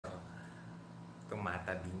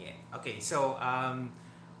tumatabingin. Okay, so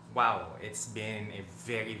wow, it's been a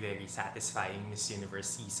very, very satisfying Miss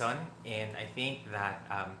Universe season. And I think that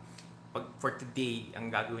for today,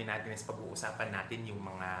 ang gagawin natin is pag-uusapan natin yung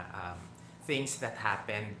mga things that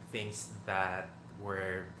happened, things that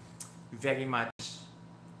were very much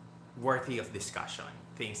worthy of discussion.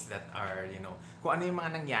 Things that are, kung ano yung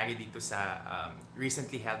mga nangyari dito sa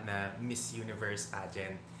recently held na Miss Universe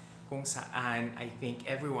pageant, kung saan I think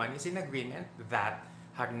everyone is in agreement that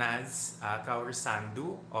Harnaaz Kaur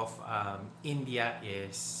Sandhu of India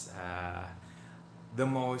is the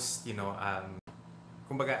most,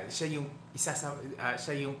 kumbaga siya yung isa sa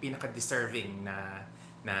siya yung pinaka-deserving na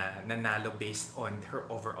nanalo based on her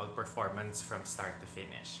overall performance from start to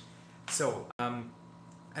finish. So,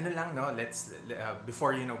 ano lang, no, let's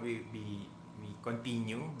before we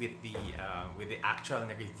continue with the actual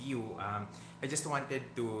na review, I just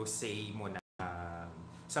wanted to say muna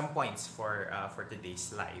some points for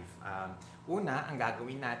today's live. Una, ang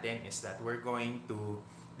gagawin natin is that we're going to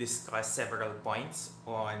discuss several points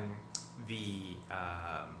on the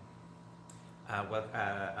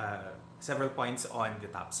several points on the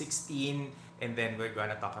top 16, and then we're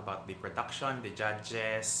gonna talk about the production, the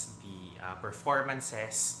judges, the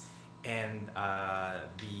performances, and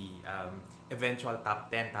the eventual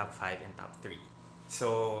top 10, top 5, and top 3.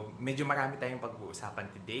 So, medyo marami tayong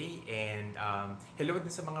pag-uusapan today, and hello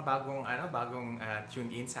din sa mga bagong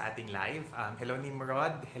tuned in sa ating live. Hello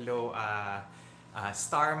Nimrod, hello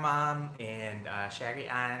Star Mom, and Sherry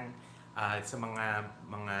Ann, sa mga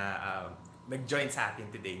nag-join sa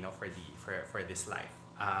atin today, for this live.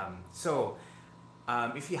 So,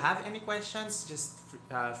 if you have any questions, just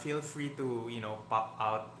feel free to pop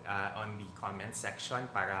out on the comment section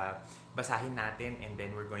para basahin natin, and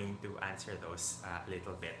then we're going to answer those a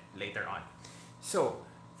little bit later on. So,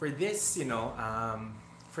 for this,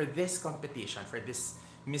 for this competition, for this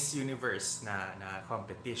Miss Universe na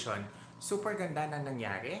competition, super ganda na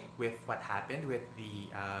nangyari with what happened with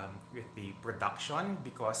the production,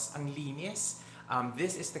 because ang linis.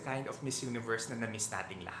 This is the kind of Miss Universe na na-miss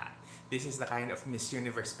nating lahat. This is the kind of Miss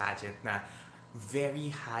Universe pageant na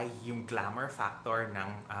very high yung glamour factor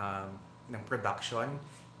ng production.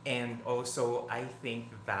 And also, I think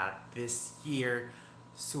that this year,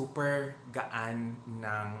 super gaan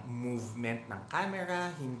ng movement ng camera.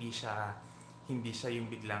 Hindi siya yung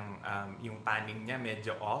biglang yung panning niya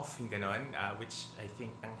medyo off, yung ganon, which I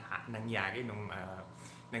think nangyari nung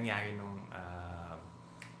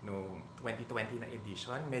 2020 na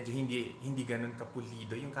edition. Medyo hindi ganun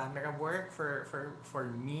kapulido yung camera work for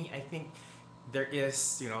me. I think there is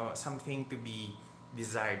something to be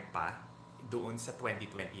desired pa doon sa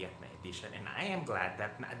 2020 na edition, and I am glad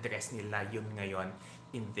that na-address nila yun ngayon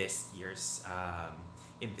in this year's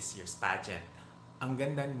pageant. Ang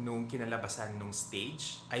ganda nung kinalabasan nung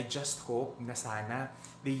stage. I just hope na sana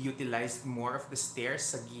they utilized more of the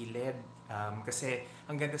stairs sa gilid, kasi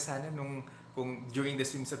ang ganda sana kung during the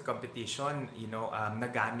swimsuit competition,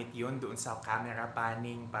 nagamit yun doon sa camera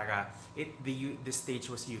panning para the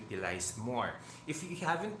stage was utilized more. If you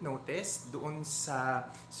haven't noticed, doon sa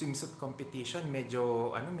swimsuit competition,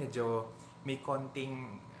 medyo may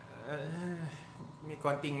konting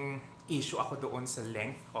issue ako doon sa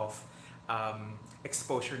length of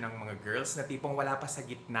exposure ng mga girls, na tipong wala pa sa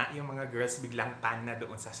gitna yung mga girls, biglang pan na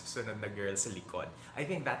doon sa susunod na girls sa likod. I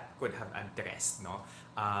think that could have addressed, no?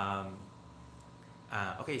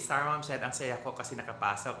 Okay, Star Mom said, ang saya ko kasi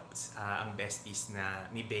nakapasok ang besties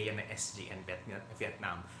ni Bea na SG and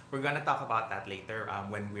Vietnam. We're gonna talk about that later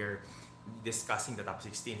when we're discussing the top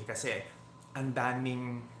 16, kasi ang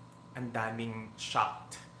daming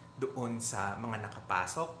shocked doon sa mga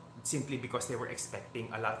nakapasok, simply because they were expecting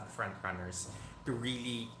a lot of front runners to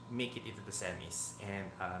really make it into the semis. And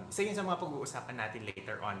isa yun sa mga pag-uusapan natin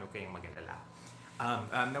later on, huwag kayong mag-alala.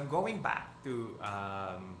 Now going back to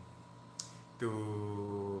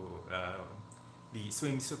the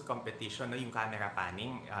swimsuit competition, yung camera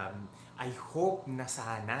panning, I hope na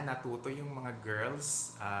sana natuto yung mga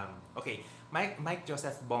girls. Okay, Mike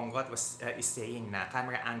Joseph Bongot is saying na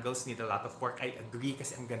camera angles need a lot of work. I agree,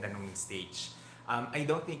 kasi ang ganda ng stage. I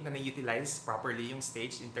don't think na na-utilize properly yung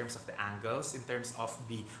stage in terms of the angles, in terms of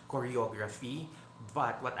the choreography.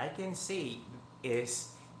 But what I can say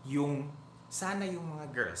is sana yung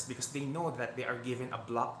mga girls, because they know that they are given a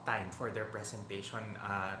block time for their presentation,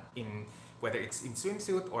 in whether it's in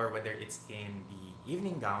swimsuit or whether it's in the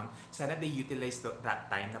evening gown, sana they utilize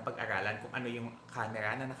that time na pag-aralan kung ano yung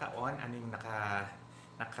camera na naka-on, ano yung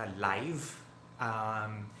naka-live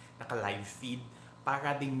feed,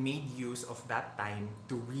 para they made use of that time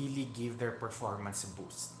to really give their performance a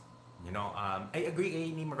boost. I agree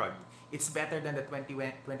kay Nimrod. It's better than the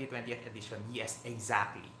 2020th edition. Yes,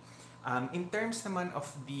 exactly. In terms naman of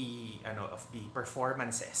the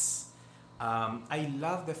performances, I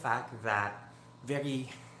love the fact that very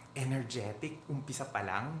energetic umpisa pa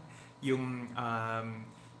lang yung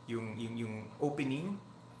yung opening.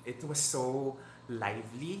 It was so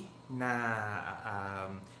lively na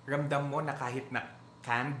ramdam mo na kahit na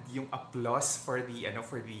canned yung applause for the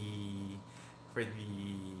for the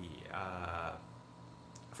uh,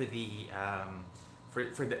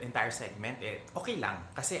 for the entire segment, okay lang.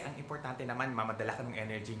 Kasi ang importante naman, mamadala ka ng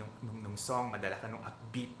energy nung song, madala ka ng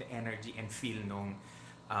upbeat na energy and feel nung,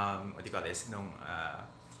 what do you call this, nung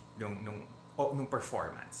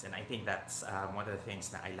performance. And I think that's one of the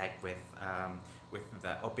things na I like with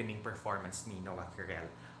the opening performance ni Noah Kirel.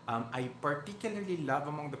 I particularly love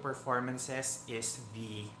among the performances is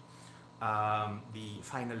the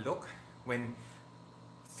final look when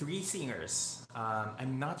three singers.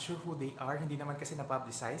 I'm not sure who they are. Hindi naman kasi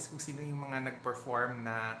na-publicize kung sino yung mga nag-perform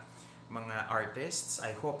na mga artists.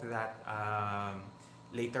 I hope that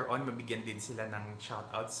later on mabigyan din sila ng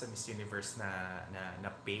shoutouts sa Miss Universe na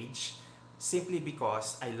page. Simply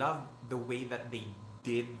because I love the way that they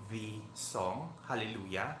did the song,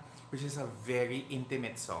 Hallelujah, which is a very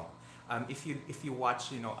intimate song. If you watch,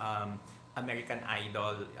 American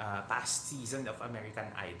Idol, past season of American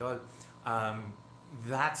Idol,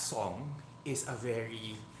 that song is a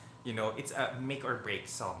very, it's a make or break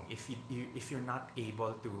song. If you're not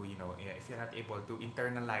able to, if you're not able to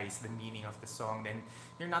internalize the meaning of the song, then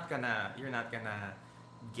you're not gonna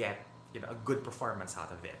get a good performance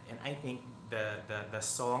out of it. And I think the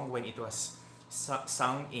song, when it was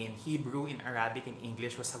sung in Hebrew, in Arabic, in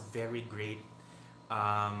English, was a very great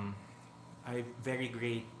how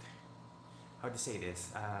to say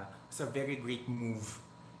this? It's a very great move,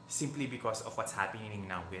 simply because of what's happening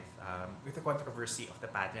now with the controversy of the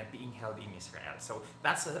pageant being held in Israel. So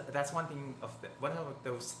that's one of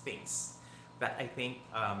those things that I think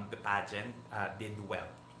the pageant did well.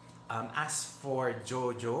 As for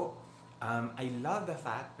JoJo, I love the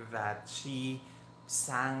fact that she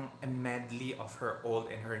sang a medley of her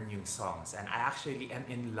old and her new songs, and I actually am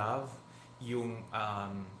in love yung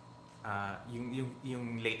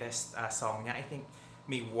latest song niya. I think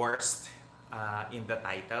may worst in the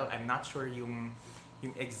title. I'm not sure yung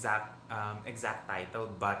exact title,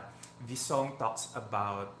 but the song talks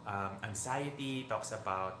about anxiety, talks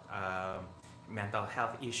about mental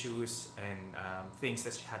health issues and things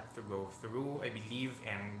that she had to go through, I believe,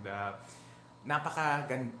 and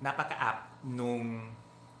napaka-apt nung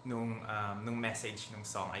message ng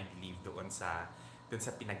song, I believe, doon sa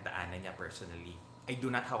pinagdaanan niya personally. I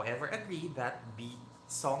do not, however, agree that the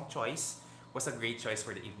song choice was a great choice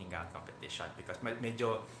for the evening gown competition because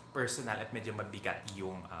medyo personal at medyo mabigat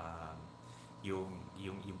yung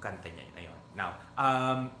kanta niya na yun. Now,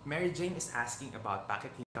 Mary Jane is asking about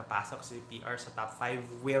bakit hindi napasok si PR sa top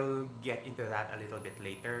 5. We'll get into that a little bit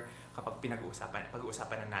later kapag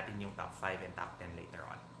pag-uusapan na natin yung top 5 and top 10 later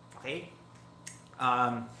on. Okay?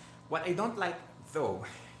 What I don't like though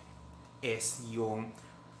is yung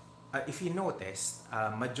if you noticed,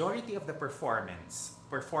 majority of the performers,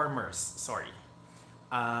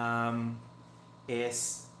 is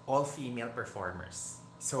all female performers.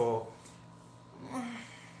 So,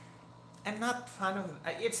 I'm not fan of.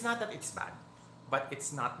 It's not that it's bad, but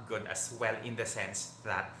it's not good as well in the sense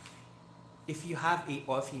that if you have a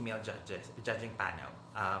all-female judging panel,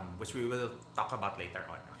 which we will talk about later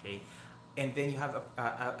on, okay, and then you have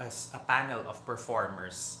a panel of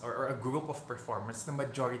performers or a group of performers na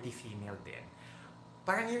majority female din,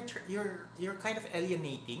 parang you're kind of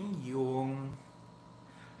alienating yung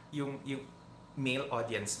male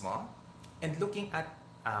audience mo, and looking at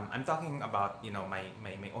I'm talking about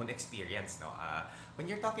my own experience, no, when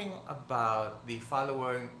you're talking about the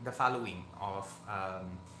following of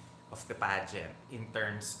the pageant in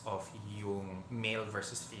terms of yung male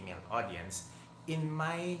versus female audience. In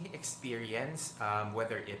my experience,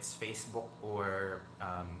 whether it's Facebook or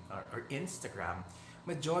Instagram,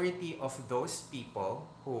 majority of those people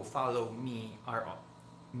who follow me are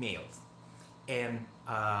males. And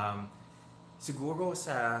siguro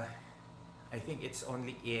I think it's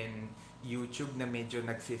only in YouTube na medyo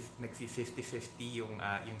nag-50-50 yung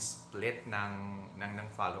split ng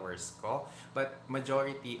followers ko. But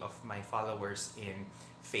majority of my followers in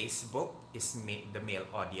Facebook is the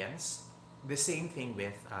male audience. The same thing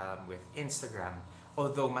with Instagram.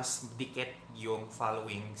 Although mas dikit yung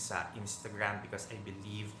following sa Instagram because I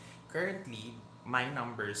believe currently my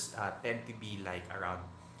numbers tend to be like around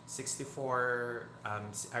 60%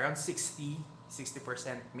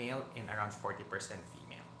 male and around 40%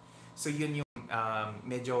 female. So yun yung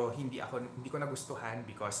medyo hindi ko nagustuhan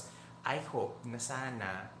because I hope na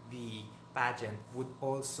sana the pageant would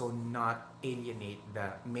also not alienate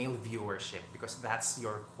the male viewership because that's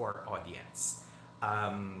your core audience.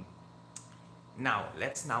 Now,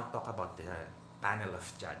 let's now talk about the panel of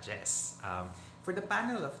judges. For the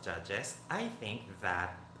panel of judges, I think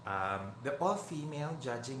that the all-female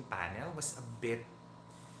judging panel was a bit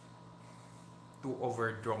too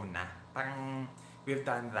overdrawn na. Parang we've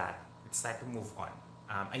done that. It's time to move on.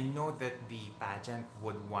 I know that the pageant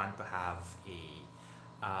would want to have a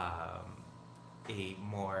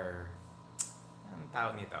more anong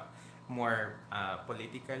tawag nito? More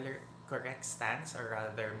politically correct stance, or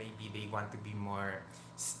rather maybe they want to be more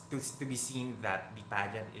to be seen that the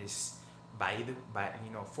pageant is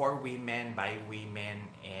for women, by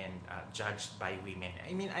women, and judged by women.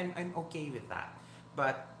 I mean, I'm okay with that,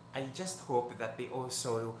 but I just hope that they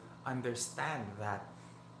also understand that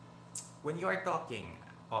when you are talking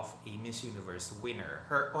of a Miss Universe winner,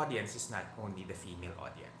 her audience is not only the female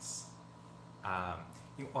audience.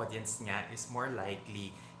 Yung audience niya is more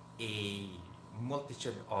likely a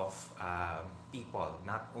multitude of people,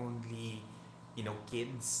 not only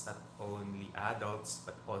kids, not only adults,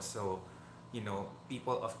 but also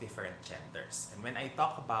people of different genders. And when I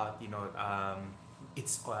talk about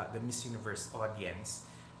it's the Miss Universe audience,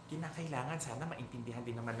 kinakailangan sana maintindihan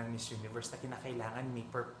din naman ng Miss Universe na kinakailangan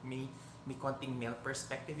may konting male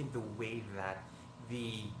perspective in the way that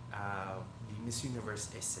the Miss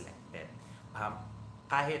Universe is selected.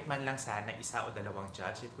 Kahit man lang sana isa o dalawang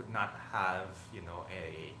judge, it would not have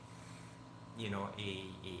a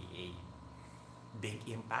big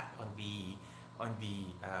impact on the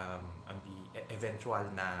eventual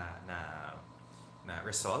na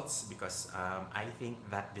results, because I think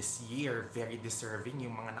that this year very deserving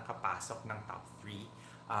yung mga nakapasok ng top 3,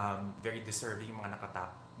 very deserving yung mga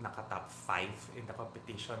naka-top 5 in the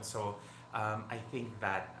competition. So I think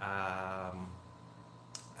that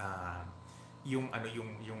yung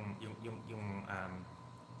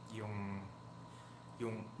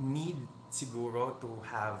need siguro to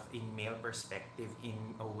have a male perspective in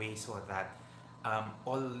a way so that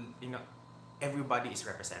everybody is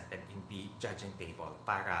represented in the judging table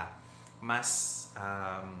para mas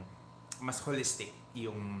holistic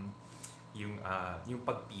yung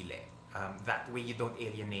pagpili. That way you don't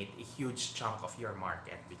alienate a huge chunk of your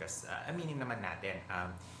market, because aminin naman natin,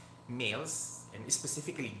 males, and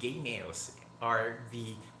specifically gay males, are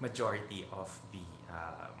the majority of the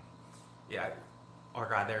or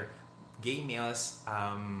rather gay males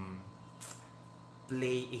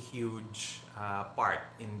play a huge part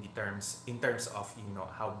in terms of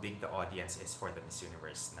how big the audience is for the Miss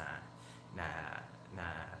Universe na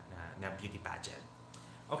beauty pageant.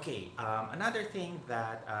 Okay, another thing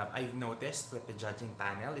that I've noticed with the judging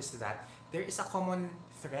panel is that there is a common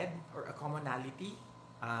thread or a commonality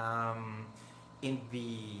in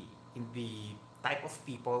the type of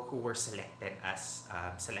people who were selected as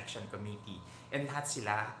selection committee, and lahat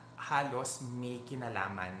sila halos may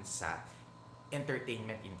kinalaman sa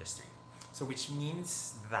entertainment industry. So which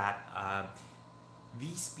means that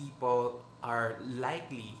these people are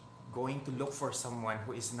likely going to look for someone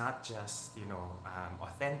who is not just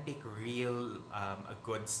authentic, real, a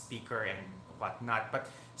good speaker and whatnot, but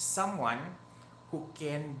someone who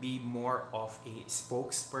can be more of a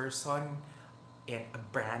spokesperson and a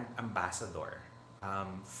brand ambassador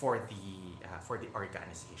for the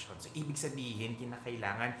organization. So ibig sabihin,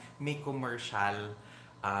 kinakailangan may commercial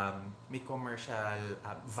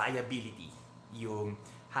viability yung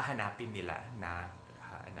hahanapin nila na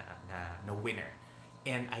winner.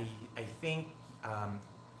 And I think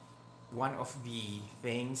one of the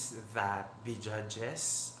things that the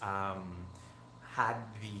judges had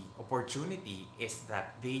the opportunity is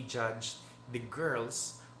that they judged the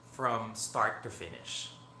girls from start to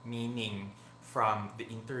finish, meaning from the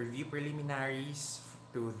interview preliminaries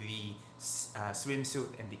to the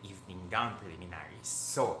swimsuit and the evening gown preliminaries.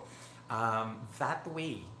 So that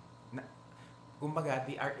way, kumbaga,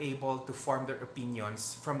 they are able to form their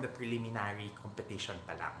opinions from the preliminary competition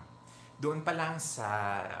pa lang. Doon pa lang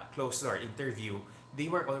sa closed door interview,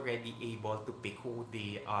 they were already able to pick who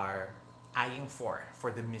they are eyeing for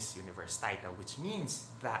the Miss Universe title, which means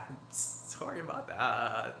that,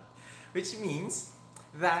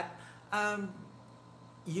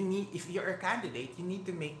 if you're a candidate, you need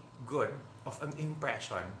to make good of an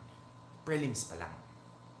impression prelims pa lang.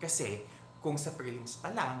 Kasi kung sa prelims pa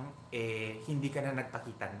lang, hindi ka na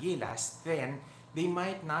nagpakitang gilas, then they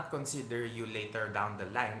might not consider you later down the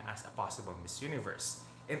line as a possible Miss Universe.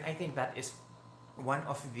 And I think that is one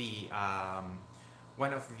of the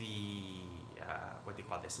what do you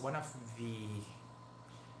call this? One of the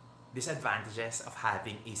disadvantages of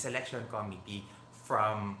having a selection committee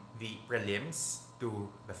from the prelims to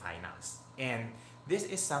the finals. And this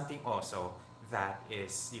is something also that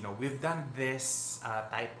is, we've done this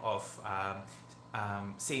type of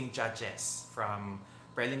same judges from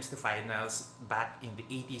prelims to finals back in the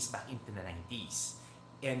 80s, back into the 90s.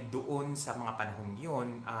 And doon sa mga panahon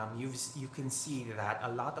yun, you can see that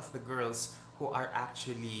a lot of the girls who are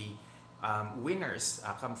actually winners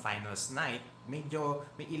come finals night, medyo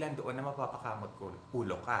may ilan doon na mapapakamot ko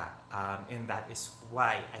ulo ka. And that is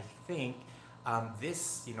why I think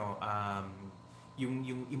this,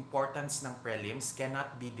 yung importance ng prelims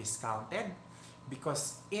cannot be discounted,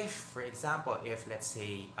 because if, for example, if let's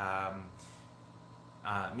say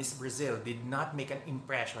Miss Brazil did not make an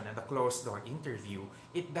impression in the closed door interview,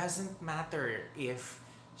 it doesn't matter if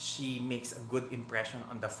she makes a good impression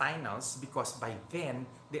on the finals, because by then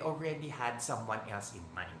they already had someone else in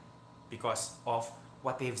mind because of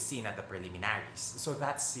what they've seen at the preliminaries. So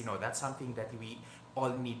that's that's something that we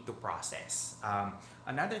all need to process.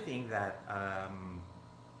 Another thing that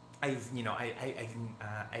I've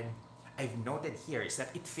noted here is that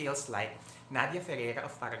it feels like Nadia Ferreira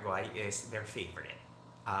of Paraguay is their favorite.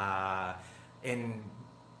 And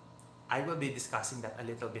I will be discussing that a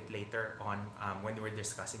little bit later on when we're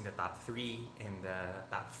discussing the top 3 and the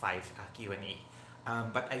top 5 Q&A.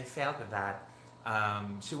 But I felt that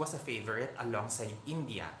she was a favorite alongside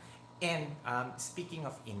India. And speaking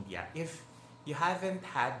of India, if you haven't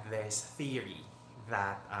had this theory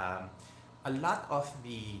that a lot of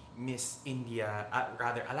the Miss India,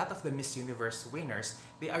 a lot of the Miss Universe winners,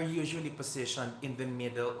 they are usually positioned in the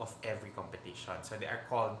middle of every competition. So they are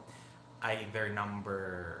called either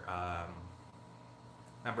number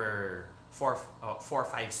 4,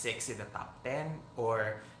 5, 6 in the top 10,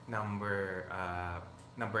 or number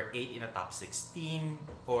 8 in the top 16,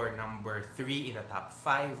 or number 3 in the top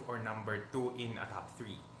 5, or number 2 in a top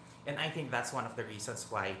 3. And I think that's one of the reasons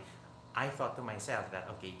why I thought to myself that,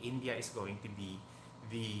 okay, India is going to be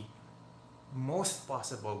the most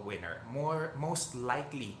possible winner, most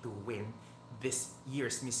likely to win this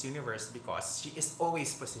year's Miss Universe, because she is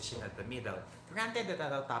always positioned at the middle. Granted that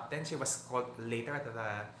at the top 10, she was called later at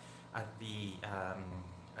the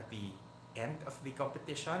end of the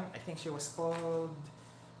competition. I think she was called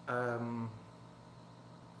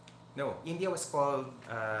no, India was called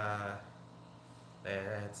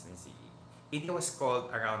let's see. India was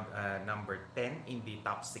called around number 10 in the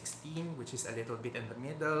top 16, which is a little bit in the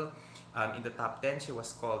middle. In the top 10, she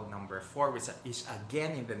was called number 4, which is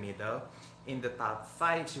again in the middle. In the top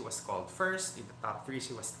 5, she was called first. In the top 3,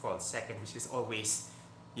 she was called second, which is always,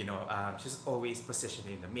 she's always positioned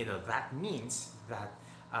in the middle. That means that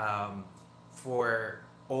for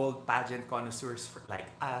old pageant connoisseurs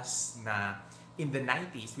like us, na in the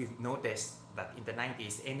 90s, we've noticed that in the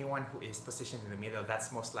 90s, anyone who is positioned in the middle,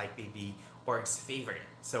 that's most likely the org's favorite.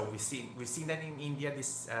 So we've seen that in India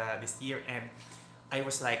this year, and I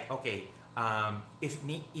was like, okay, if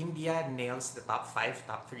India nails the top 5,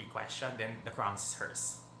 top 3 question, then the crown is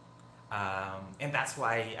hers. And that's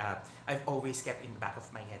why I've always kept in the back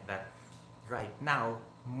of my head that right now,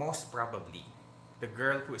 most probably, the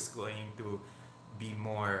girl who is going to be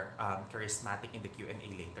more charismatic in the Q&A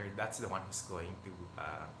later, that's the one who's going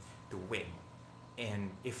to win.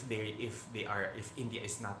 And if India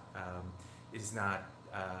is not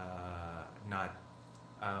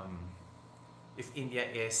if India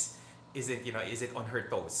isn't on her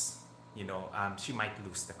toes, she might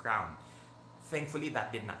lose the crown. Thankfully,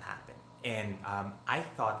 that did not happen. And I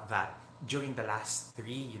thought that during the last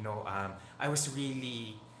 3, I was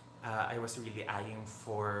really eyeing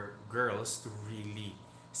for girls to really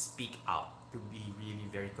speak out, to be really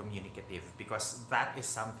very communicative, because that is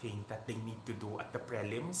something that they need to do at the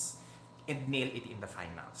prelims and nail it in the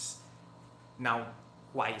finals. Now,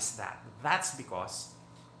 why is that? That's because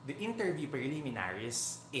the interview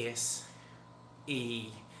preliminaries is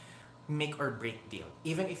a make or break deal.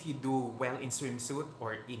 Even if you do well in swimsuit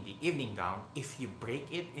or in the evening gown, if you break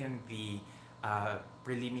it in the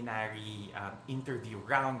preliminary interview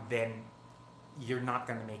round, then you're not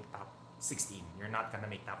gonna make top 16. You're not gonna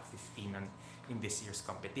make top 15 in this year's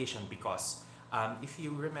competition, because if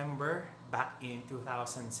you remember back in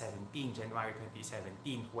 2017, January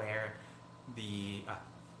 2017, where the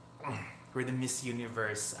Miss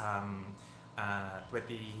Universe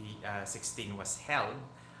 2016 was held,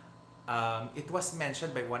 it was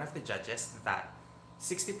mentioned by one of the judges that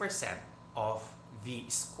 60% of the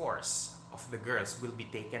scores of the girls will be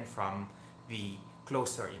taken from the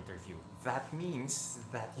closer interview. That means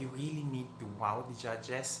that you really need to wow the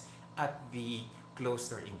judges at the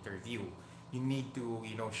closer interview. You need to,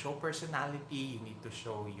 you know, show personality. You need to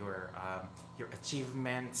show your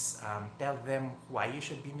achievements. Tell them why you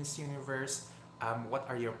should be Miss Universe. What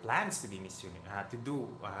are your plans to be Miss to do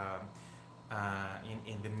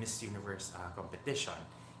in the Miss Universe competition,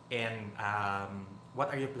 and what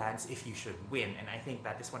are your plans if you should win? And I think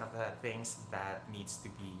that is one of the things that needs to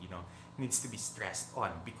be, you know, needs to be stressed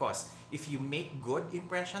on, because if you make good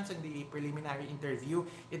impressions in the preliminary interview,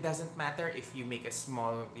 it doesn't matter if you make a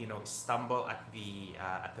small, you know, stumble at the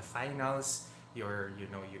finals. You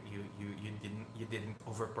know, you didn't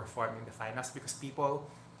overperform in the finals, because people,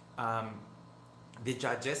 the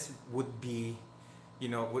judges would be, you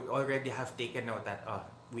know, would already have taken note that, oh,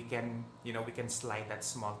 we can, you know, we can slide that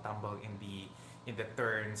small tumble in the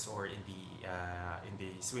turns, or in the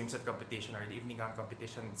swimsuit competition or the evening gown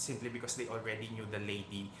competition, simply because they already knew the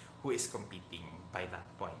lady who is competing by that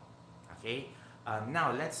point. Okay.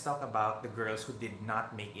 Now let's talk about the girls who did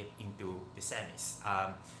not make it into the semis.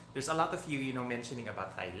 There's a lot of you, you know, mentioning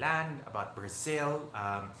about Thailand, about Brazil,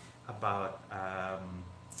 about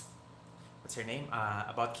what's her name?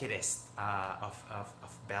 About Kires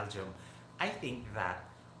of Belgium. I think that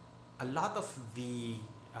a lot of the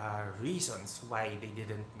reasons why they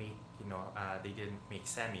didn't make, you know, they didn't make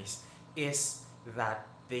semis is that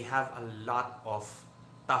they have a lot of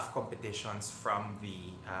tough competitions from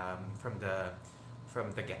the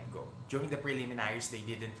get-go. During the preliminaries, they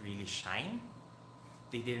didn't really shine.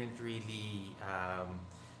 They didn't really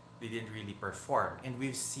perform, and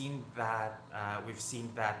we've seen that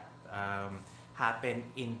happen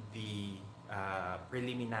in the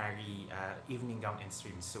preliminary evening gown and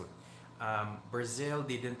swimsuit. Brazil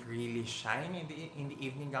didn't really shine in the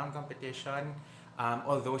evening gown competition,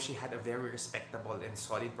 although she had a very respectable and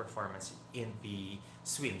solid performance in the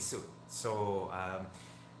swimsuit. So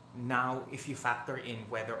now, if you factor in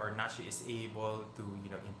whether or not she is able to, you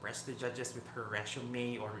know, impress the judges with her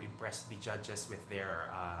resume, or impress the judges with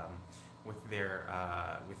their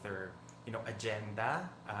you know, agenda,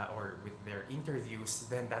 or with their interviews,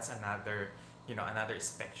 then that's another, you know, another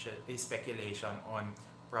speculation on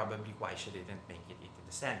probably why she didn't make it into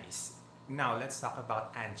the semis. Now let's talk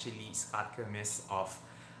about Anjali Scott-Kelmis of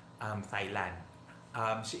Thailand.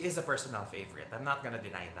 She is a personal favorite. I'm not gonna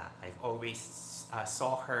deny that. I've always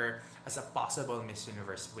saw her as a possible Miss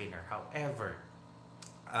Universe winner. However,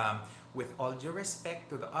 with all due respect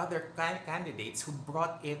to the other candidates who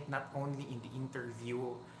brought it not only in the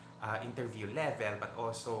interview level, but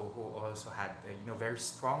also who also had, you know, very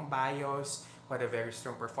strong bios, who had a very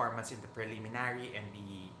strong performance in the preliminary and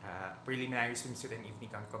the preliminary swimsuit and evening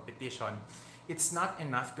gown competition, it's not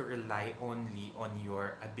enough to rely only on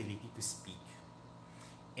your ability to speak.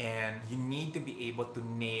 And you need to be able to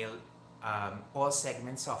nail all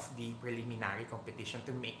segments of the preliminary competition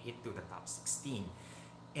to make it to the top 16.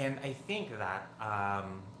 And I think that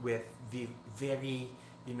with the very,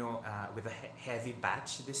 you know, with a heavy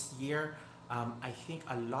batch this year, I think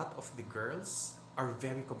a lot of the girls are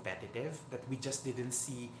very competitive, that we just didn't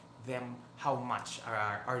see them how much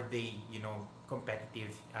are they, you know,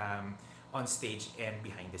 competitive on stage and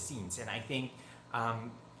behind the scenes. And I think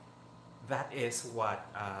that is what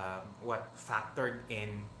factored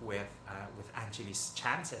in with Anjali's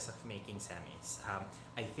chances of making semis.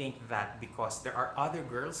 I think that because there are other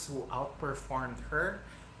girls who outperformed her,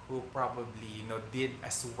 who probably, you know, did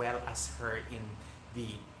as well as her in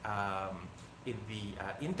the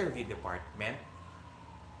interview department.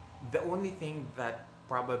 The only thing that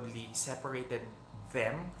probably separated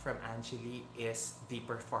them from Anjali is the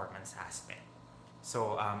performance aspect.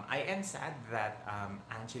 So I am sad that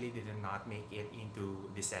Anjali did not make it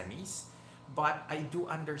into the semis, but I do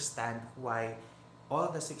understand why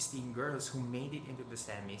all the 16 girls who made it into the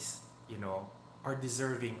semis, you know, are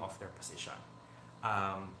deserving of their position.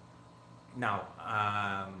 Now,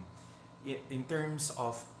 in terms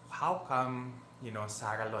of how come, you know,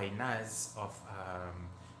 Sara Loynaz of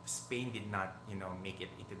Spain did not, you know, make it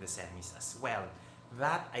into the semis as well,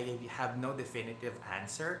 that I have no definitive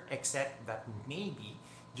answer, except that maybe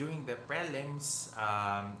during the prelims,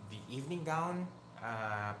 the evening gown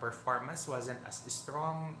performance wasn't as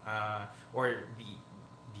strong, or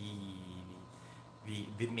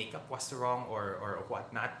the makeup was wrong, or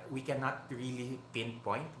whatnot. We cannot really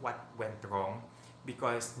pinpoint what went wrong,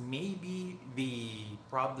 because maybe the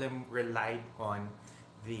problem relied on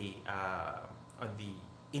the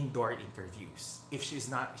indoor interviews. If she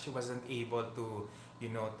wasn't able to, you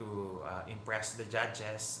know, to impress the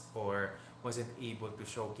judges, or wasn't able to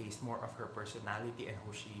showcase more of her personality and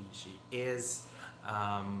who she is,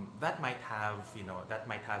 that might have, you know,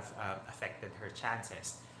 affected her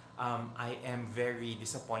chances. I am very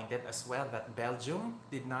disappointed as well that Belgium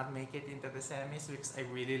did not make it into the semis because I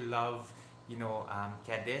really love,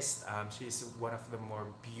 Kedis. She's one of the more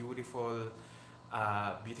beautiful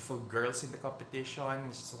girls in the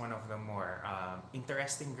competition. She's one of the more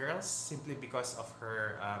interesting girls simply because of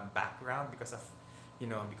her background, because of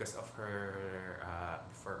her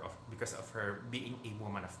because of her being a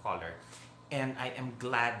woman of color. And I am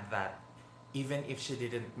glad that even if she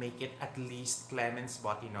didn't make it, at least Clémence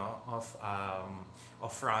Botino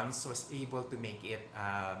of France was able to make it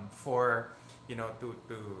for to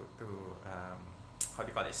how do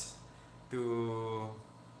you call this, to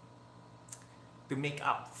make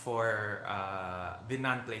up for the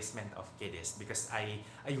non-placement of Kidis, because I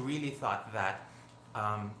really thought that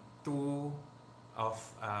two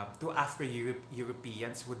two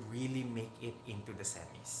Afro-Europeans would really make it into the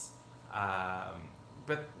semis.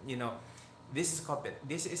 But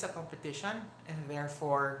this is a competition, and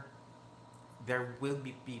therefore there will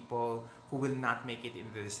be people who will not make it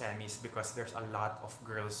into the semis because there's a lot of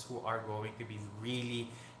girls who are going to be really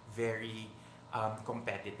very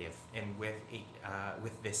competitive. And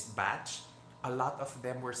with this batch, a lot of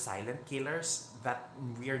them were silent killers that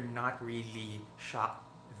we are not really shocked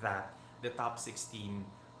that the top 16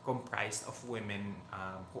 comprised of women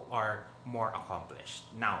who are more accomplished.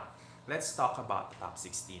 Now, let's talk about the top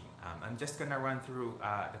 16. I'm just gonna run through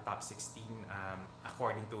the top 16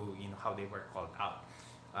 according to how they were called out.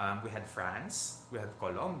 We had France, we had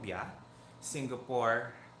Colombia,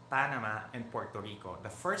 Singapore, Panama, and Puerto Rico. The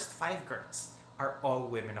first 5 girls are all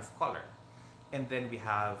women of color. And then we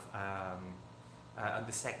have, on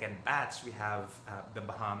the second batch, we have the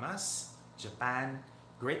Bahamas, Japan,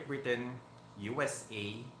 Great Britain,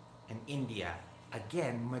 USA, and India.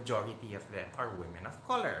 Again, majority of them are women of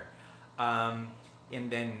color.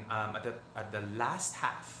 And then at the last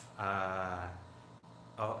half,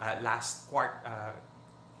 last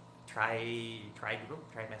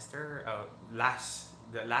trimester,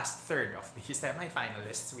 the last third of the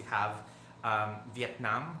semifinalists, we have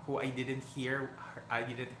Vietnam, who I didn't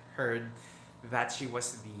heard that she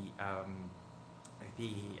was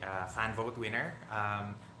the fan vote winner.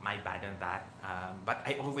 My bad on that. But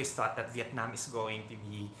I always thought that Vietnam is going to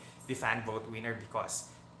be the fan vote winner because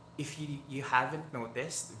if you haven't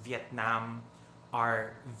noticed, Vietnam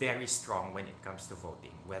are very strong when it comes to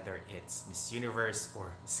voting. Whether it's Miss Universe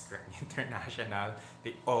or Miss Grand International,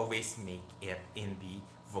 they always make it in the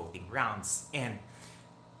voting rounds. And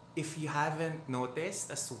if you haven't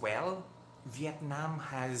noticed as well, Vietnam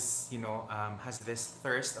has this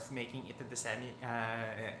thirst of making it to the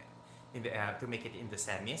to make it in the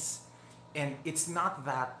semis. And it's not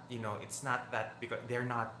that because they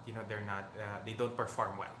don't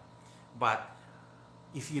perform well, but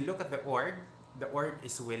if you look at the org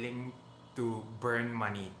is willing to burn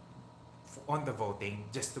money on the voting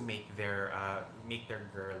just to make their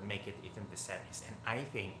girl make it into the semis. And I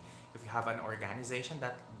think if you have an organization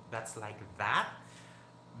that's like that,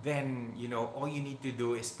 then all you need to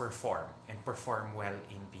do is perform well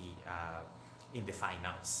in the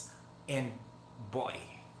finals. And boy,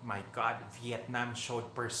 my God, Vietnam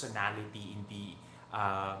showed personality in the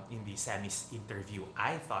semis interview.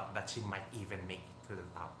 I thought that she might even make it to the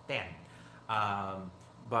top 10.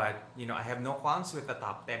 But I have no qualms with the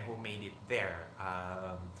top 10 who made it there.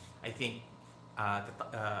 I think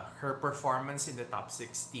her performance in the top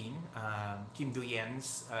 16, Kim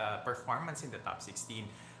Duyin's performance in the top 16,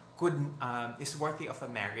 is worthy of a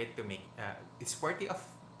merit to make. It's worthy of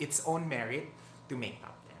its own merit to make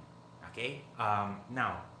top 10. Okay.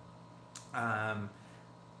 Now,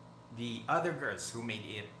 the other girls who made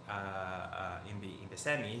it in the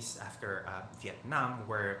semis after Vietnam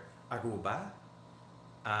were Aruba,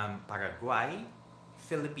 Paraguay,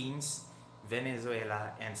 Philippines,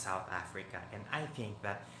 Venezuela, and South Africa. And I think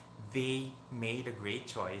that they made a great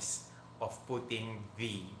choice of putting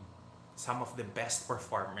some of the best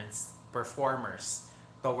performers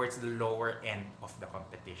towards the lower end of the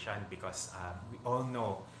competition, because we all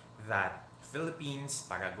know that Philippines,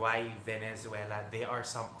 Paraguay, Venezuela, they are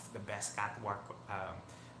some of the best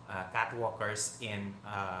catwalkers in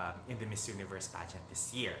the Miss Universe pageant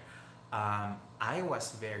this year. I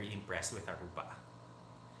was very impressed with Aruba.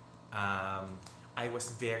 I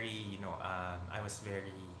was very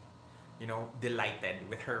delighted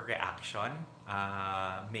with her reaction,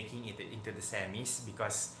 making it into the semis,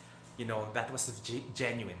 because that was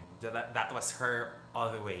genuine. That was her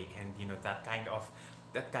all the way, and that kind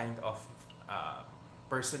of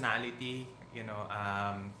personality,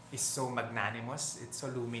 is so magnanimous. It's so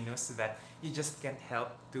luminous that you just can't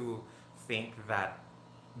help to think that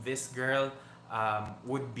this girl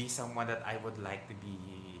would be someone that I would like to be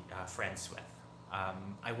friends with.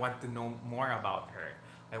 I want to know more about her.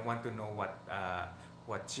 I want to know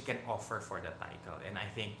what she can offer for the title, and I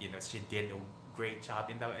think she did a great job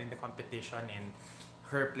in the competition, and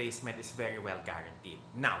her placement is very well guaranteed.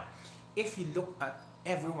 Now, if you look at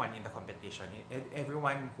everyone in the competition,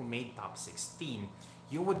 everyone who made top 16,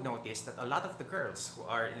 you would notice that a lot of the girls who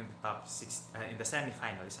are in the top six in the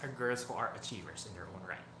semifinalists are girls who are achievers in their own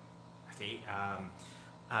right. Okay.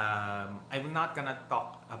 I'm not gonna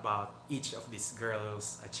talk about each of these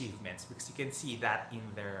girls' achievements because you can see that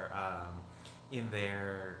in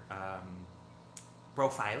their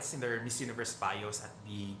profiles, in their Miss Universe bios at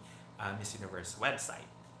the Miss Universe website,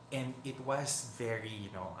 and it was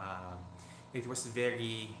it was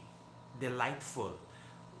very delightful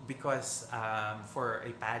because for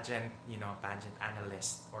a pageant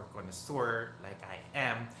analyst or connoisseur like I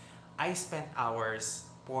am, I spent hours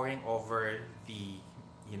poring over the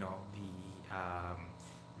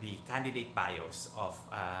candidate bios of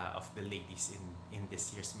the ladies in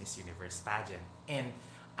this year's Miss Universe pageant, and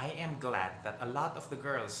I am glad that a lot of the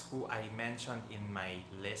girls who I mentioned in my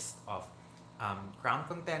list of crown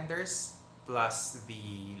contenders plus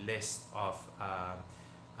the list of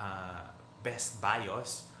best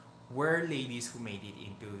bios were ladies who made it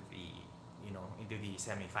into the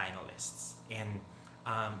semifinalists, and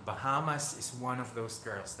Bahamas is one of those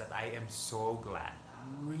girls that I am so glad,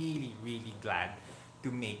 really really glad to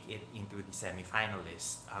make it into the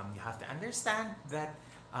semifinalists. You have to understand that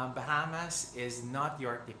Bahamas is not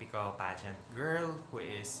your typical pageant girl who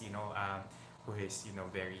is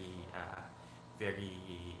very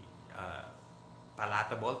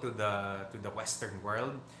palatable to the Western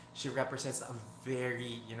world. She represents a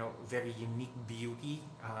very unique beauty,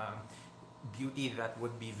 beauty that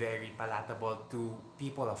would be very palatable to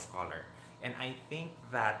people of color. And I think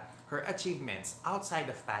that her achievements outside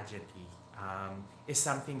of pageantry is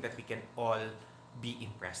something that we can all be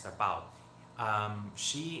impressed about.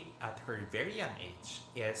 She, at her very young age,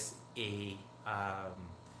 is a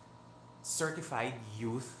certified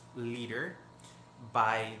youth leader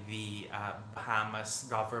by the Bahamas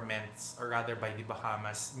government, or rather by the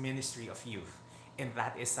Bahamas Ministry of Youth. And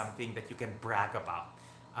that is something that you can brag about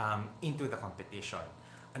into the competition.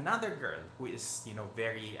 Another girl who is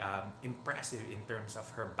very impressive in terms of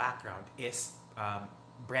her background is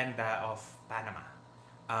Brenda of Panama.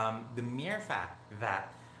 The mere fact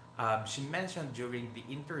that she mentioned during the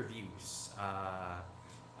interviews,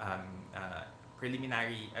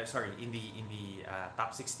 in the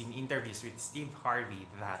top 16 interviews with Steve Harvey,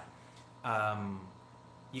 that I'm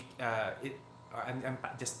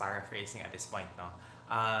just paraphrasing at this point, no.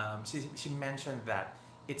 She mentioned that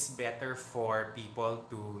it's better for people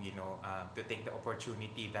to take the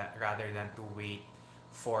opportunity that rather than to wait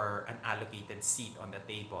for an allocated seat on the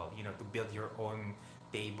table, to build your own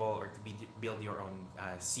table or to build your own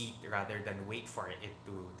seat rather than wait for it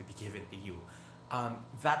to be given to you.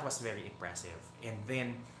 That was very impressive. And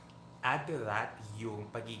then add to that yung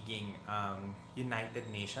pagiging United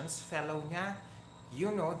Nations fellow niya,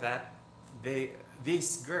 that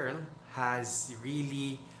this girl has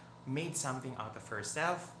really made something out of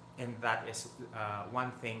herself, and that is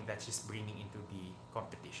one thing that she's bringing into the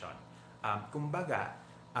competition. Kumbaga,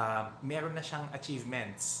 meron na siyang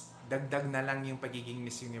achievements. Dagdag na lang yung pagiging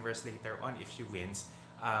Miss Universe later on if she wins,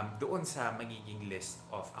 doon sa magiging list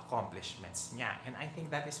of accomplishments niya. And I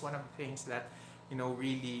think that is one of the things that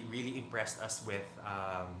really really impressed us with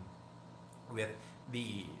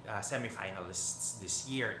the semifinalists this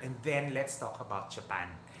year. And then let's talk about Japan.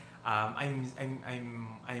 I'm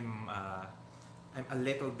a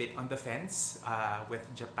little bit on the fence with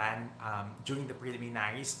Japan during the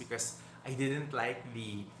preliminaries because I didn't like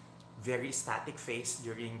the very static face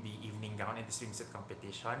during the evening gown and the swimsuit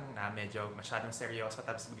competition na medyo masyadong seryoso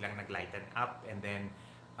tapos biglang naglighten up, and then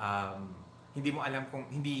hindi mo alam kung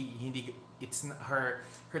it's her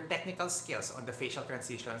technical skills on the facial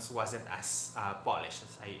transitions wasn't as polished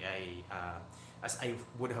as I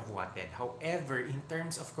would have wanted. However, in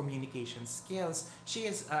terms of communication skills, she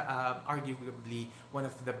is arguably one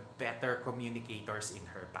of the better communicators in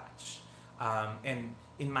her batch. And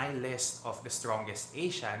in my list of the strongest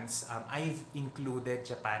Asians, I've included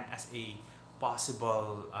Japan as a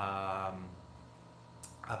possible,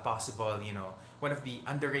 one of the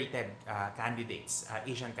underrated candidates,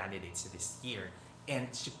 Asian candidates this year. And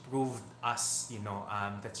she proved us,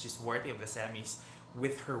 that she's worthy of the semis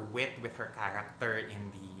with her wit, with her character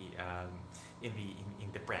in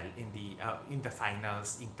the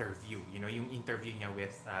finals interview. Yung interview niya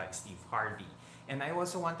with Steve Harvey. And I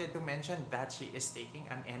also wanted to mention that she is taking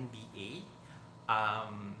an MBA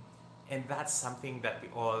And that's something that we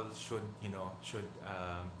all should,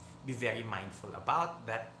 be very mindful about.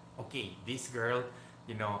 That okay, this girl,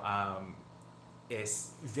 you know,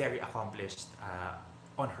 is very accomplished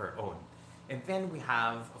on her own. And then we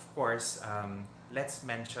have, of course, let's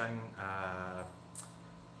mention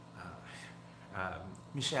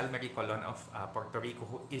Michelle Marie Colón of Puerto Rico,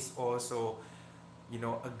 who is also,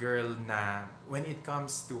 a girl na when it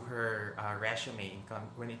comes to her resume,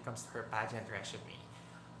 when it comes to her pageant resume,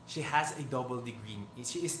 she has a double degree.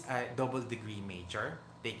 She is a double degree major,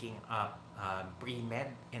 taking up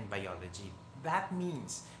pre-med and biology. That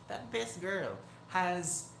means that this girl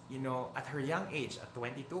has, at her young age, at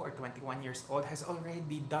 22 or 21 years old, has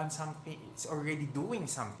already done something, is already doing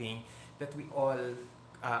something that we all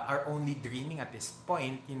are only dreaming at this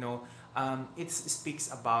point. It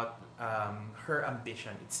speaks about her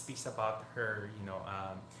ambition. It speaks about her,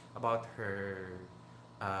 about her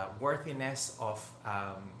worthiness of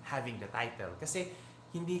having the title. Kasi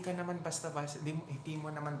hindi ka naman basta-basta, hindi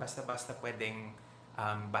mo naman basta-basta pwedeng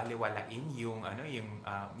baliwalain yung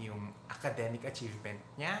academic achievement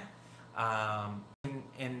niya,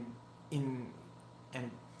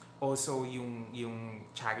 and also yung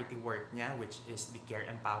charity work niya, which is the Care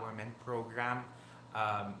Empowerment Program.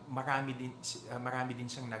 Marami din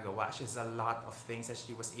siyang nagawa. She has a lot of things that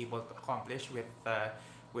she was able to accomplish with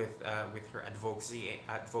her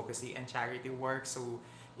advocacy and charity work. So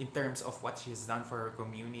in terms of what she's done for her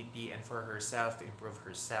community and for herself to improve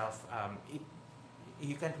herself,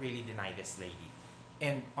 you can't really deny this lady.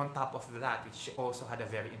 And on top of that, she also had a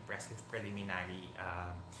very impressive preliminary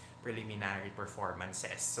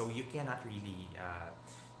performances. So you cannot really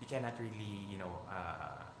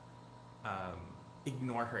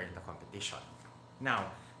ignore her in the competition.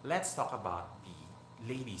 Now, let's talk about the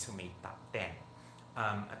ladies who made top 10.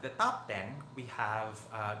 At the top 10, we have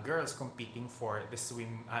girls competing for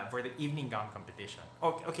the evening gown competition.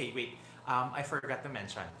 Okay, wait. I forgot to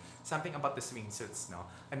mention something about the swimsuits. No,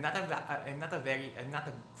 I'm not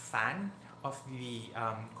a fan of the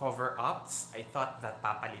cover-ups. I thought that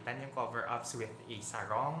papalitan yung cover-ups with a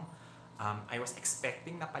sarong. I was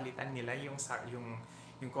expecting na palitan nila yung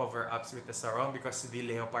cover-ups with the sarong because the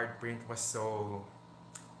leopard print was so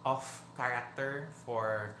off character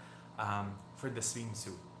for the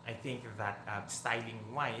swimsuit. I think that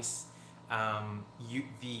styling-wise,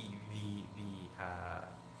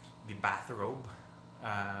 the bathrobe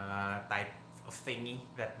type of thingy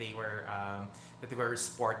that they were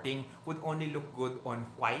sporting would only look good on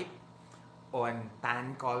white, on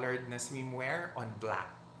tan-colored na swimwear, on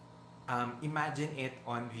black. Imagine it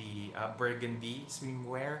on the burgundy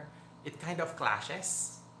swimwear. It kind of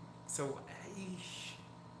clashes. So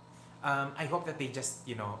I hope that they just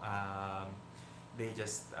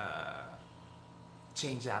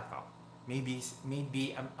change that up. Maybe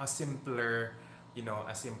a simpler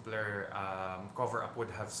cover up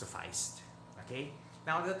would have sufficed. Okay.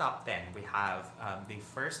 Now the top 10, we have the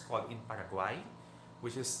first call in Paraguay,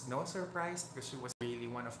 which is no surprise because she was really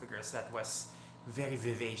one of the girls that was very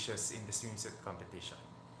vivacious in the swimsuit competition.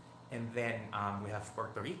 And then we have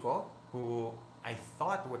Puerto Rico, who I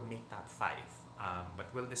thought would make top 5,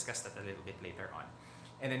 but we'll discuss that a little bit later on.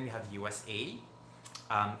 And then we have USA,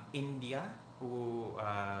 India, who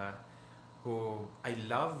I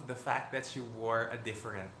love the fact that she wore a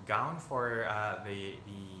different gown for the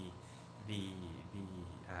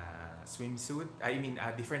swimsuit. I mean,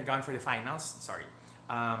 a different gown for the finals. Sorry.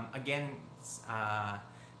 Again,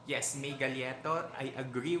 yes, May Galieto, I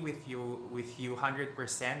agree with you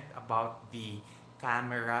 100% about the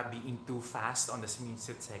camera being too fast on the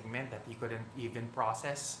swimsuit segment, that you couldn't even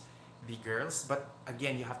process the girls. But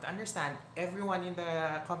again, you have to understand, everyone in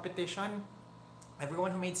the competition,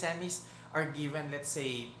 everyone who made semis, are given, let's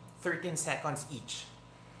say, 13 seconds each.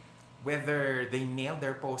 Whether they nail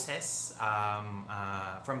their poses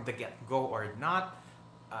from the get-go or not,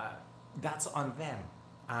 that's on them.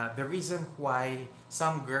 The reason why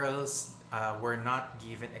some girls were not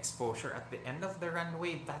given exposure at the end of the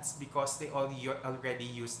runway, that's because they already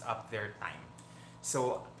used up their time.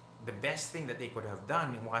 So the best thing that they could have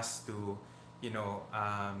done was to,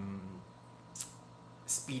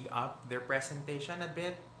 speed up their presentation a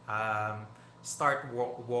bit, start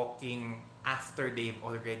walking after they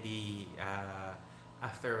already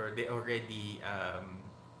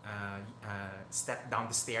step down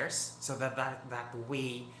the stairs, so that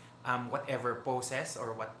way whatever poses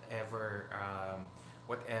or whatever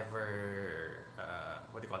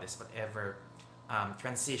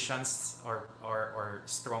transitions or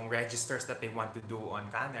strong registers that they want to do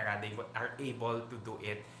on camera, they are able to do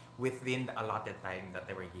it within the allotted time that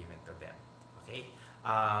they were given to them. Okay.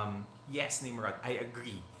 Yes, Nimrod, I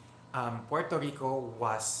agree. Puerto Rico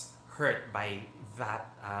was hurt by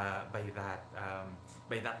that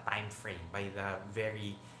time frame, by the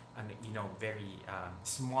very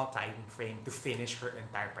small time frame to finish her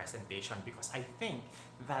entire presentation, because I think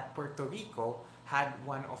that Puerto Rico had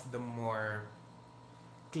one of the more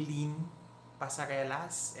clean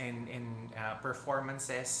pasarelas and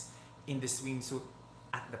performances in the swimsuit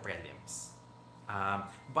at the prelims.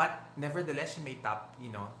 But nevertheless, she made top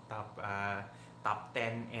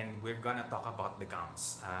 10, and we're gonna talk about the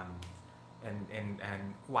gowns,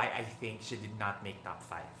 and why I think she did not make top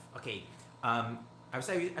 5. Okay,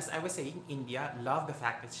 as I was saying, India loved the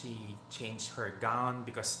fact that she changed her gown,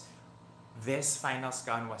 because this finals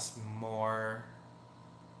gown was more,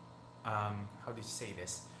 how do you say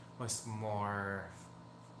this? Was more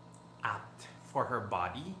apt for her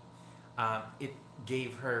body. It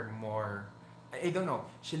gave her more. I don't know.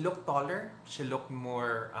 She looked taller. She looked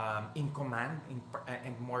more in command,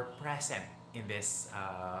 and more present in this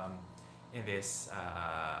in this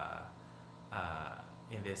uh,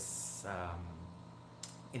 in this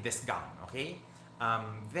in this gown. Okay.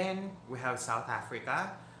 Then we have South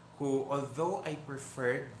Africa, who, although I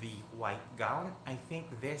preferred the white gown, I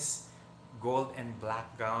think this gold and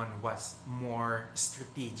black gown was more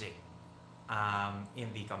strategic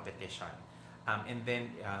in the competition. And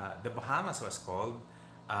then the Bahamas was called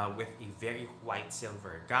with a very white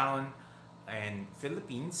silver gown. And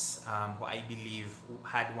Philippines, who I believe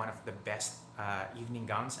had one of the best evening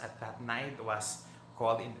gowns at that night, was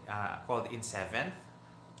called in seventh.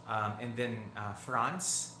 And then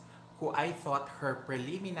France, who I thought her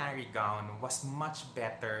preliminary gown was much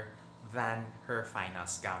better than her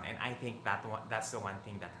finals gown, and I think that's the one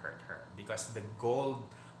thing that hurt her, because the gold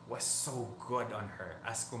was so good on her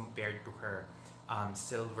as compared to her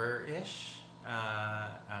silverish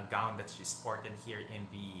gown that she sported here in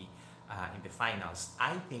the finals.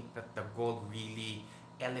 I think that the gold really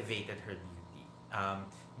elevated her beauty.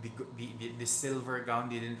 The silver gown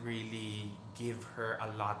didn't really give her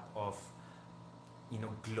a lot of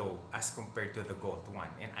glow as compared to the gold one,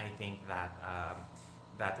 and I think that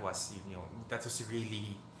that was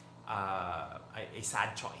really a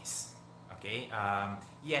sad choice. Okay.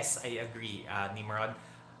 Yes, I agree, Nimrod.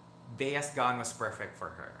 Bea's gown was perfect for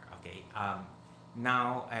her. Okay.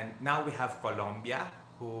 Now we have Colombia,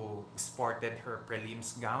 who sported her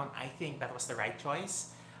prelims gown. I think that was the right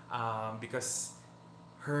choice, because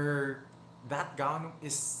that gown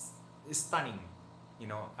is stunning.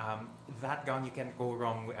 That gown, you can't go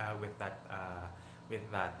wrong with that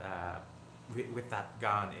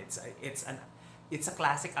gown. It's a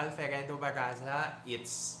classic Alfredo Baraza.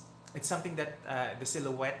 It's something that the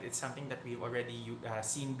silhouette. It's something that we've already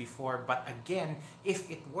seen before. But again, if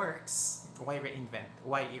it works, why reinvent?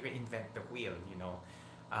 Why reinvent the wheel?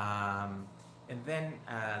 And then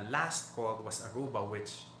last call was Aruba,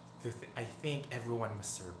 which I think everyone was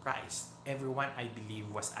surprised. Everyone, I believe,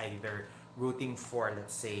 was either rooting for,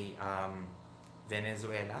 let's say,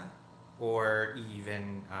 Venezuela, or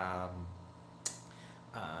even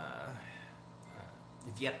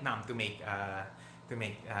Vietnam to make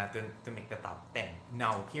the top 10.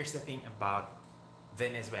 Now, here's the thing about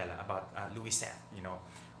Venezuela, about Luisette.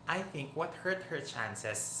 I think what hurt her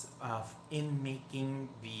chances in making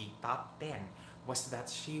the top 10 was that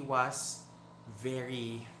she was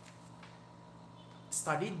very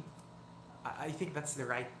studied. I think that's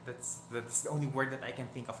the only word that I can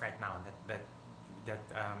think of right now that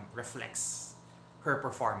reflects her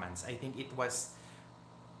performance. I think it was,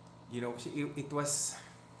 it was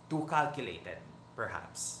too calculated,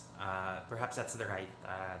 perhaps. Perhaps that's the right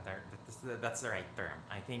that's the right term.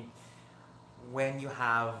 I think when you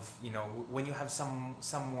have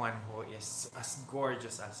someone who is as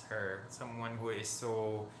gorgeous as her, someone who is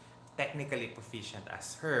so technically proficient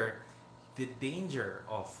as her, the danger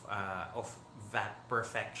of that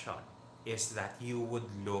perfection is that you would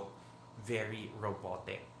look very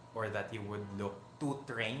robotic, or that you would look too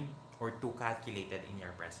trained or too calculated in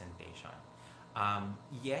your presentation.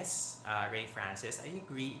 Yes, Ray Francis, I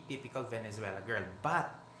agree, typical Venezuela girl.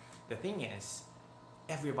 But the thing is,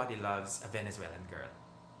 everybody loves a Venezuelan girl.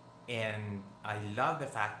 And I love the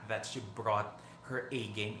fact that she brought her A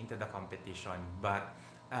game into the competition. But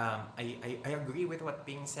I agree with what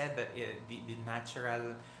being said, that the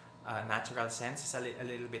natural sense is a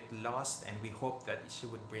little bit lost, and we hope that she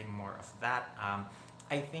would bring more of that.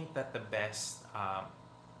 I think that the best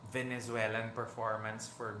Venezuelan performance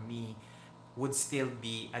for me would still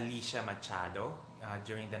be Alicia Machado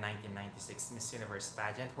during the 1996 Miss Universe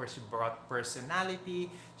pageant, where she brought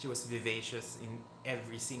personality. She was vivacious in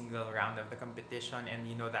every single round of the competition, and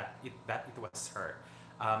that it was her.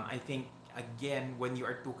 I think again, when you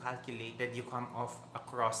are too calculated, you come off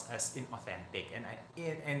across as inauthentic.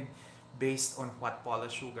 And based on what Paula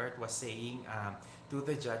Sugart was saying to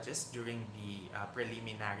the judges during the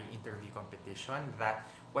preliminary interview competition, that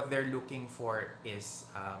what they're looking for is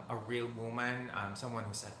a real woman, someone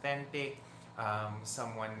who's authentic,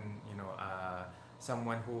 someone,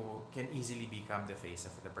 someone who can easily become the face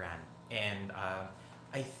of the brand. And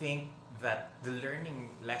I think that the learning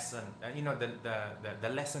lesson, the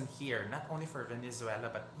lesson here, not only for Venezuela,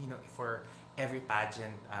 but for every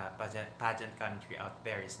pageant country out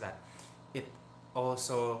there, is that it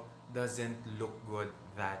also doesn't look good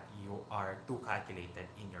that you are too calculated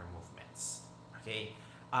in your movements. Okay,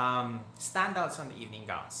 standouts on the evening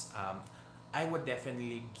gowns. I would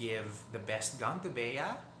definitely give the best gown to Bea.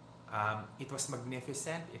 It was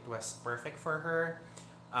magnificent. It was perfect for her.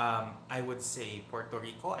 I would say Puerto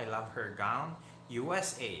Rico. I love her gown.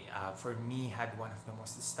 USA, for me, had one of the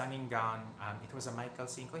most stunning gown. It was a Michael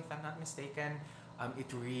Cinco, if I'm not mistaken.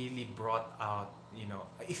 It really brought out,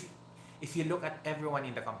 if you look at everyone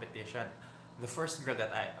in the competition, the first girl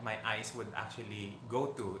that my eyes would actually go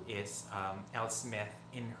to is Elle Smith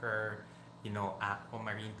in her,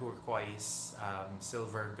 aquamarine turquoise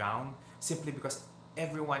silver gown, simply because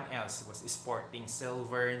everyone else was sporting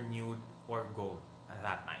silver, nude, or gold at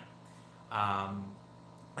that time.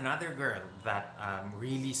 Another girl that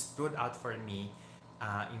really stood out for me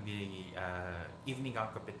in the evening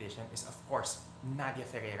gown competition is, of course, Nadia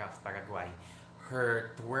Ferreira of Paraguay.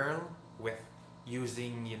 Her twirl with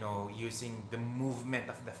using the movement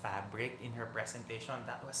of the fabric in her presentation,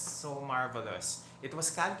 that was so marvelous. It was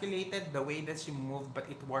calculated the way that she moved, but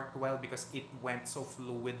it worked well because it went so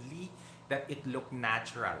fluidly that it looked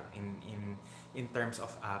natural in terms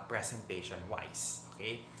of presentation wise.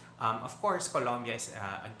 Okay, of course, Colombia is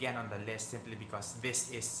again on the list simply because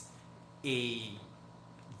this is a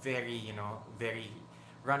very very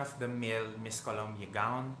run-of-the-mill Miss Colombia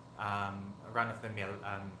gown, run-of-the-mill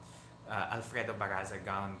Alfredo Baraza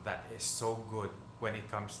gown that is so good when it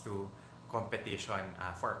comes to competition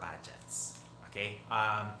for pageants. Okay,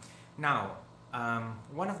 now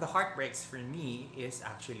one of the heartbreaks for me is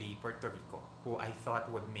actually Puerto Rico, who I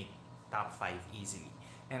thought would make top 5 easily.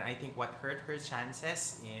 And I think what hurt her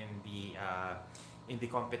chances in the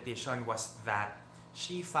competition was that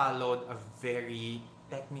she followed a very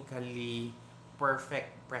technically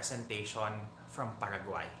perfect presentation from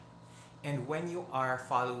Paraguay. And when you are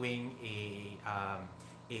following a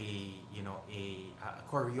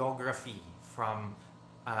choreography from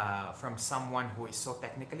someone who is so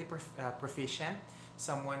technically proficient,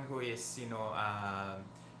 someone who is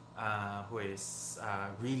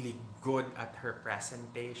really good at her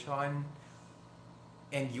presentation,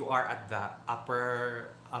 and you are at the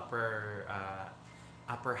upper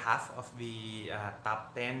half of the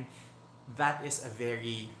top 10, that is a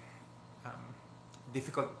very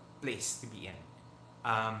difficult place to be in.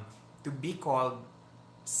 To be called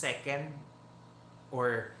second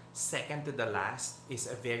or second to the last is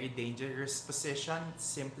a very dangerous position,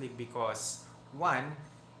 simply because, one,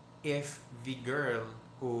 if the girl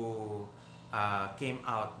who came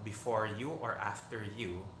out before you or after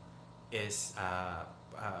you is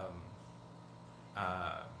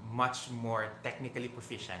much more technically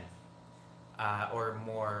proficient, or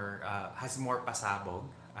more has more pasabog,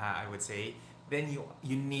 I would say, then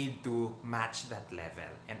you need to match that level.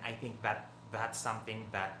 And I think that's something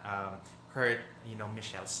that hurt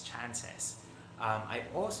Michelle's chances. I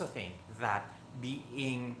also think that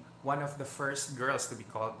being one of the first girls to be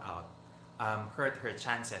called out hurt her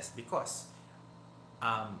chances because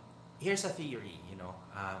here's a theory.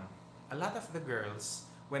 A lot of the girls,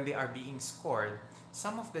 when they are being scored,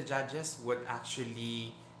 some of the judges would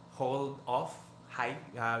actually hold off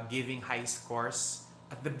giving high scores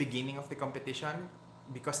at the beginning of the competition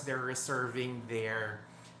because they're reserving their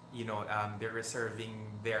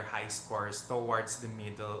high scores towards the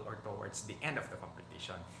middle or towards the end of the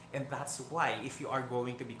competition. And that's why if you are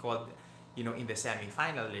going to be called in the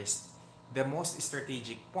semi-finalist, the most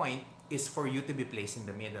strategic point is for you to be placed in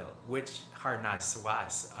the middle, which Harnaaz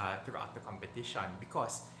was throughout the competition,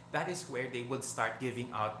 because that is where they would start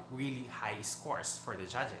giving out really high scores for the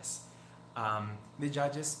judges. The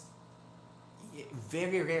judges,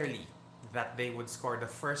 very rarely that they would score the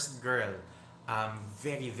first girl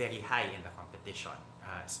very, very high in the competition,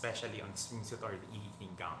 especially on swimsuit or the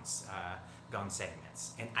evening gown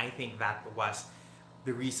segments. And I think that was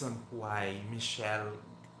the reason why Michelle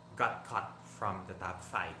got cut from the top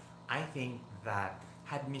 5. I think that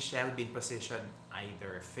had Michelle been positioned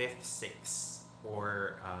either 5th, 6th,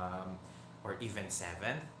 or even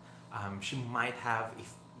 7th, she might have a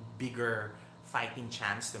bigger fighting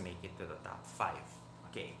chance to make it to the top 5.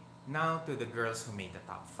 Okay, now to the girls who made the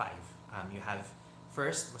top 5. You have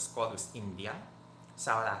first was India,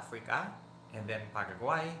 South Africa, and then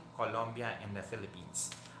Paraguay, Colombia, and the Philippines.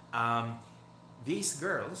 These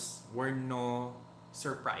girls were no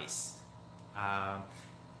surprise.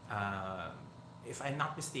 If I'm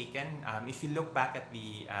not mistaken, if you look back at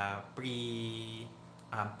the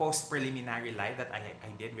post preliminary live that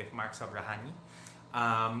I did with Mark Sobrahani,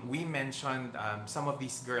 we mentioned some of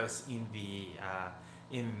these girls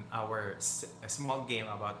in our small game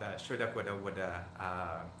about the shoulda, coulda, woulda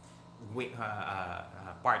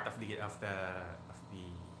part of the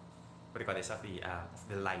what do you call this, of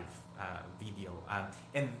the live video,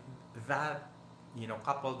 and that,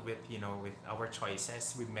 coupled with with our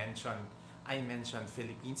choices, I mentioned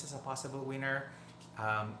Philippines as a possible winner.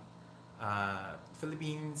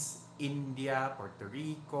 Philippines, India, Puerto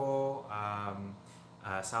Rico,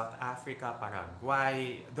 South Africa,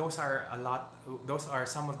 Paraguay. Those are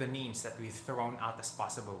some of the names that we've thrown out as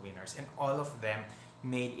possible winners, and all of them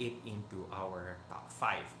made it into our top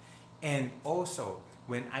 5. And also,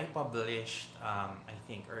 when I published, I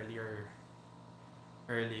think earlier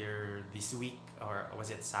this week, or was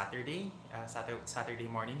it Saturday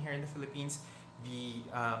morning here in the Philippines,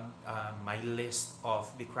 my list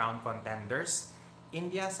of the crown contenders: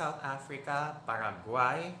 India, South Africa,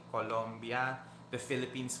 Paraguay, Colombia, the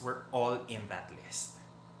Philippines were all in that list.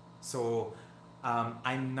 So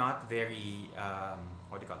I'm not very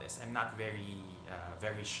what do you call this? I'm not very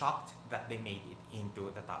shocked that they made it into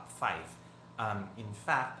the top 5. In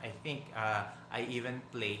fact, I think I even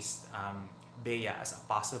placed Bea as a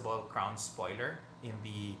possible crown spoiler in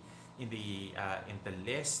the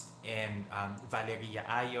list, and Valeria,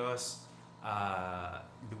 Ayos,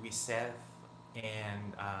 Luiseth,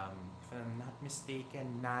 and if I'm not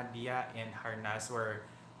mistaken, Nadia and Harnaaz were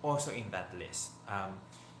also in that list.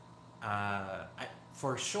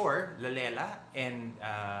 For sure, Lalela and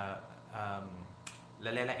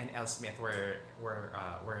Elle Smith were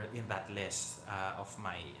in that list of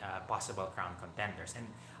my possible crown contenders, and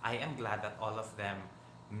I am glad that all of them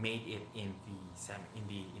made it in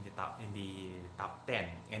the top 10.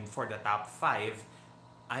 And for the top 5,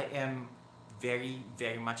 I am very,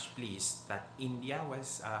 very much pleased that India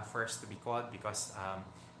was first to be called, because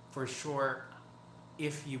for sure,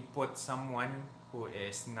 if you put someone who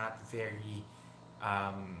is not very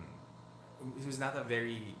who's not a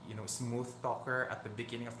very smooth talker at the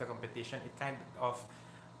beginning of the competition, it kind of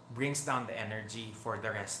brings down the energy for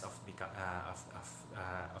the rest of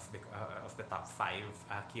the top 5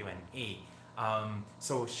 Q&A.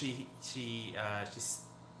 So she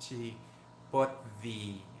put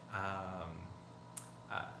the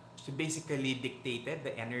she basically dictated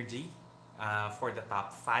the energy for the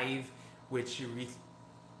top 5, which she really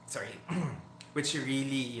she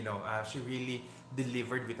really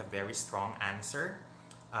delivered with a very strong answer.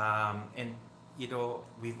 And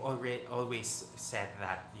we've always said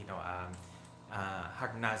that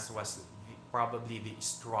Harnaaz was probably the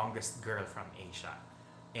strongest girl from Asia,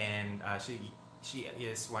 and she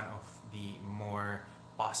is one of the more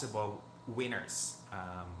possible winners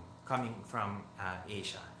coming from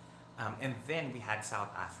Asia. And then we had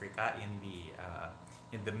South Africa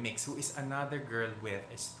in the mix, who is another girl with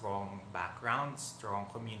a strong background, strong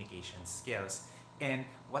communication skills. And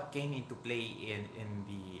what came into play in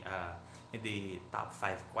the top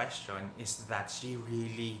 5 question is that you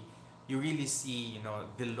really see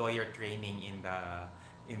the lawyer training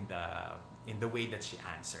in the way that she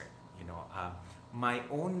answered. My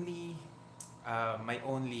only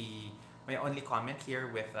comment here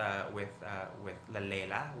with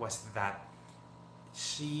Lalela was that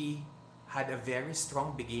she had a very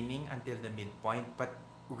strong beginning until the midpoint, but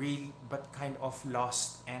kind of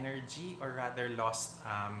lost energy, or rather lost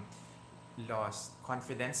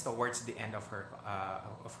confidence towards the end of her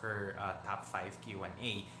top 5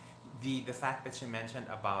 Q&A. The fact that she mentioned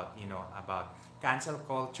about cancel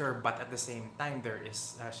culture, but at the same time there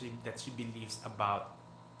is she believes about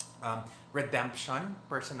redemption,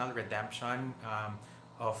 personal redemption,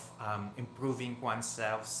 of improving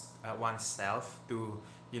oneself to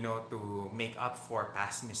to make up for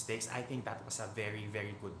past mistakes. I think that was a very,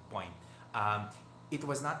 very good point. It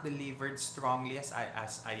was not delivered strongly as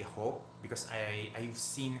I hope, because I've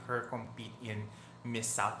seen her compete in Miss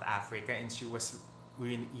South Africa, and she was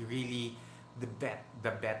really the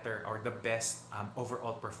better or the best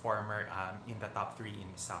overall performer in the top 3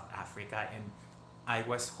 in Miss South Africa, and I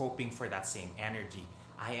was hoping for that same energy.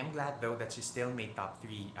 I am glad though that she still made top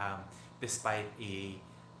 3 despite a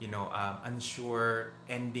unsure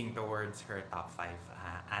ending towards her top 5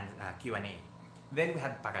 and Q&A. Then we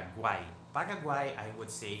had Paraguay. Paraguay, I would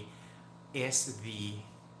say, is the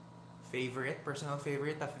personal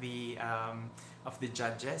favorite of the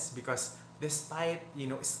judges, because despite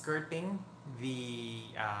skirting the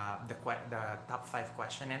top five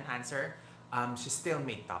question and answer, she still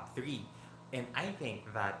made top three, and I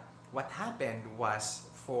think that what happened was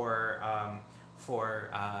for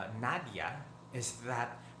Nadia is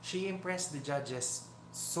that she impressed the judges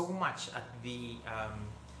so much at the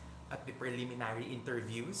preliminary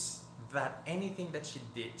interviews, that anything that she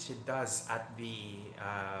does at the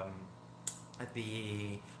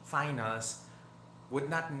finals would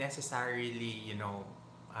not necessarily,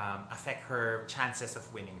 affect her chances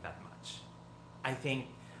of winning that much. I think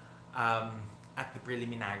at the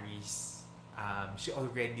preliminaries, she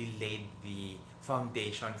already laid the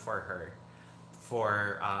foundation for her,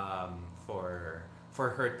 for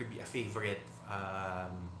her to be a favorite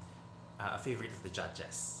of the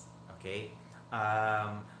judges. Okay,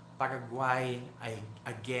 Paraguay,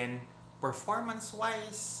 again,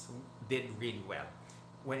 performance-wise, did really well.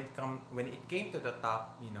 When it came to the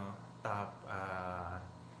top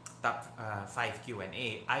five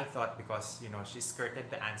Q&A, I thought, because she skirted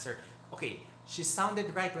the answer. Okay, she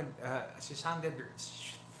sounded right when she sounded.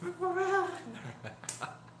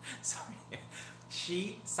 Sorry,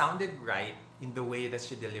 she sounded right in the way that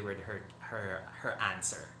she delivered her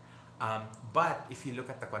answer. But if you look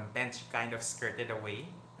at the content, she kind of skirted away,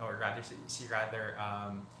 or rather, she rather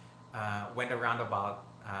went around about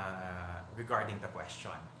regarding the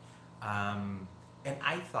question. And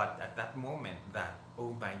I thought at that moment that,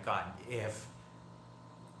 oh my God, if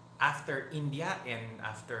after India and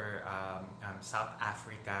after South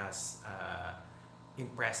Africa's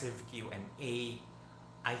impressive Q&A,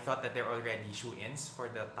 I thought that they're already shoe-ins for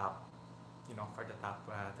the top, for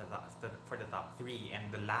the top three,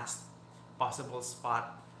 and the last possible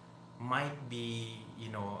spot might be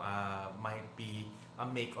a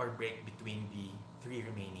make or break between the three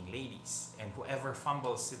remaining ladies, and whoever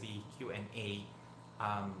fumbles the Q&A,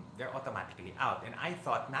 they're automatically out. And I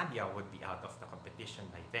thought Nadia would be out of the competition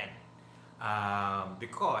by then,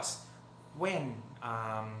 because when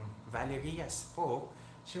Valeria spoke,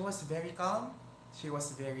 she was very calm. She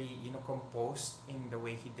was very composed in the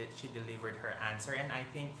way she delivered her answer, and I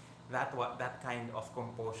think that kind of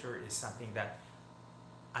composure is something that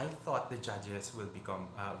I thought the judges would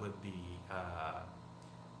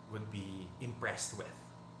be impressed with.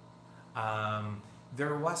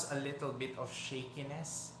 There was a little bit of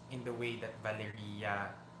shakiness in the way that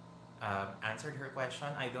Valeria answered her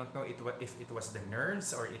question. I don't know if it was the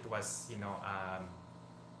nerves, or it was it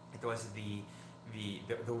was the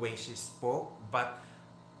way she spoke. But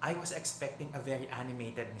I was expecting a very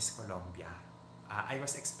animated Miss Colombia. I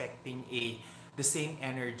was expecting the same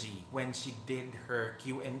energy when she did her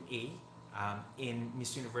Q&A in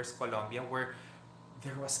Miss Universe Colombia, where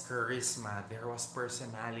there was charisma, there was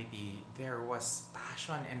personality, there was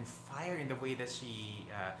passion and fire in the way that she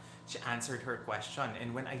answered her question.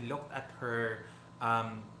 And when I looked at her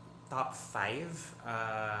top five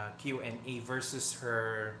Q&A versus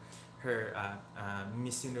her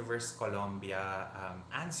Miss Universe Colombia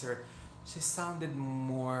answer, she sounded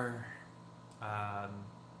more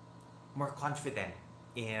confident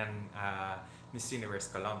in Miss Universe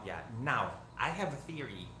Colombia. Now, I have a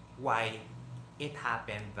theory why it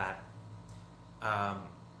happened that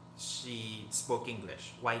she spoke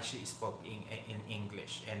English, why she spoke in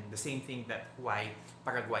English, and the same thing that why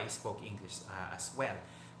Paraguay spoke English as well.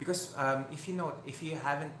 Because if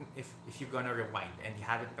you're gonna rewind and you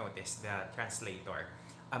haven't noticed the translator,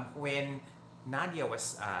 when Nadia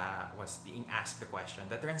was being asked the question,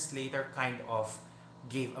 the translator kind of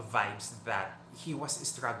gave a vibes that he was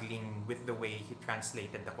struggling with the way he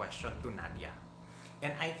translated the question to Nadia.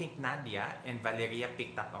 And I think Nadia and Valeria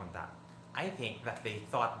picked up on that. I think that they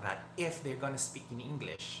thought that if they're gonna speak in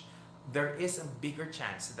English, there is a bigger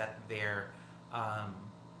chance that their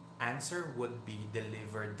answer would be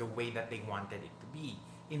delivered the way that they wanted it to be,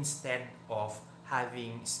 instead of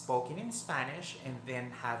having spoken in Spanish and then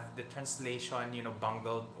have the translation,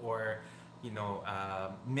 bungled or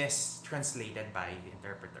mistranslated by the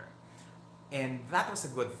interpreter. And that was a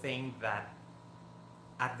good thing that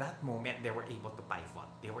at that moment they were able to pivot.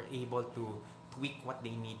 They were able to tweak what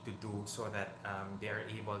they need to do so that they are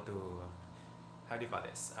able to, how do you call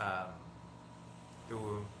this,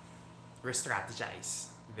 to re-strategize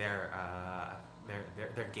their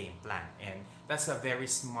game plan. And that's a very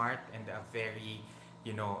smart and a very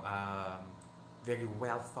very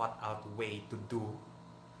well thought out way to do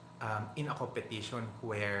in a competition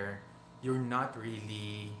where you're not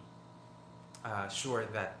really sure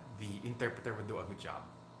that the interpreter will do a good job.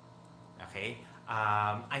 Okay,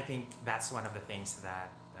 I think that's one of the things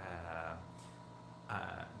that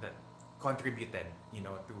contributed,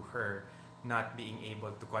 to her not being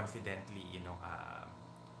able to confidently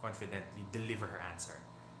deliver her answer.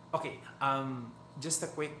 Okay, just a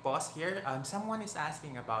quick pause here. Someone is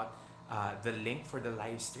asking about the link for the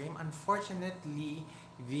live stream. Unfortunately,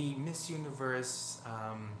 the Miss Universe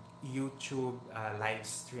YouTube live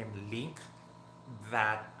stream link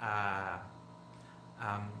that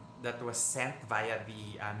that was sent via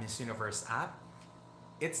the Miss Universe app,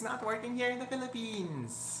 it's not working here in the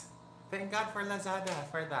Philippines. Thank God for Lazada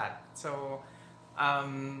for that. So,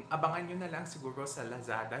 abangan nyo na lang siguro sa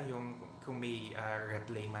Lazada yung kung may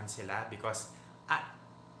replay man sila, because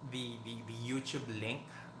the YouTube link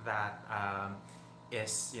that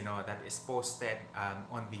that is posted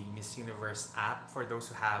on the Miss Universe app, for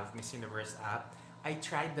those who have Miss Universe app, I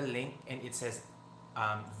tried the link and it says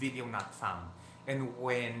video not found. And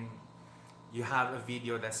when you have a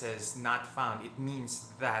video that says not found, it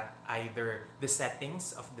means that either the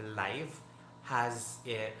settings of the live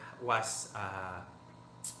was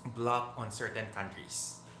blocked on certain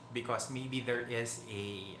countries, because maybe there is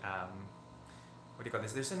a what do you call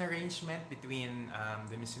this? There's an arrangement between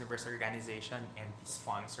the Miss Universe organization and the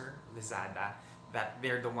sponsor, Lazada, that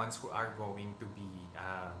they're the ones who are going to be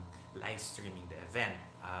live streaming the event.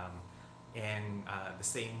 And the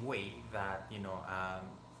same way that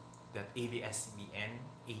that ABS-CBN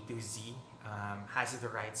A to Z has the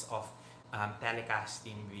rights of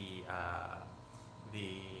telecasting the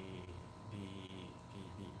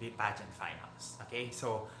pageant finals. Okay,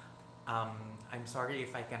 so I'm sorry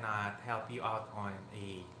if I cannot help you out on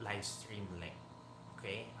a live stream link.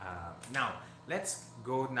 Okay, now let's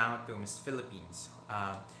go now to Miss Philippines.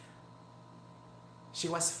 She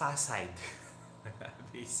was facile,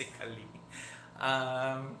 basically.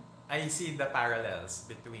 I see the parallels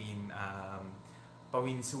between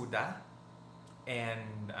Pawinsuda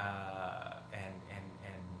and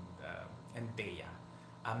Bea.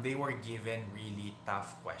 They were given really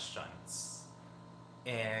tough questions,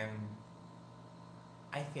 and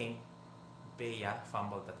I think Bea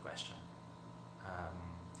fumbled that question.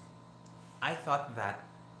 I thought that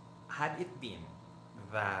had it been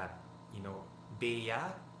that Bea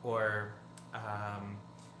or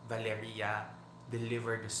Valeria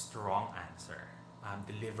delivered a strong answer,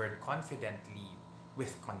 delivered confidently,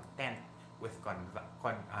 with content, with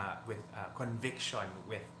conviction,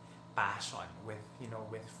 with passion,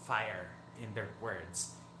 with fire in their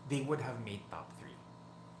words, they would have made top 3.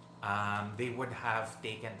 They would have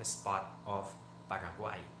taken the spot of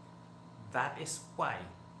Paraguay. That is why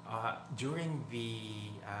during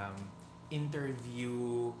the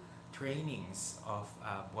interview trainings of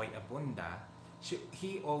Boy Abunda,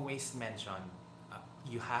 he always mentioned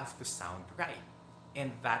you have to sound right,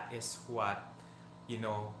 and that is what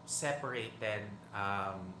separated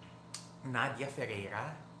Nadia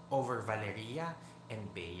Ferreira over Valeria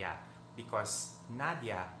and Bea, because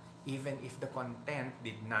Nadia, even if the content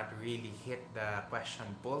did not really hit the question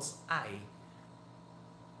bullseye,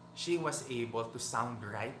 she was able to sound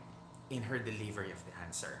right in her delivery of the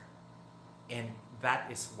answer, and that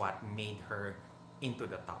is what made her into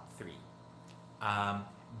the top 3.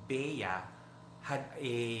 Bea had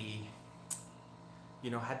a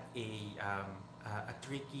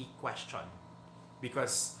tricky question,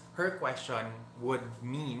 because her question would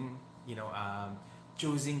mean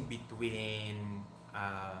choosing between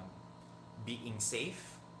being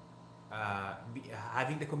safe,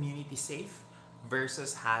 having the community safe,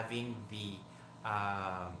 versus having the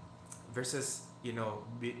versus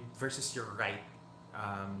your right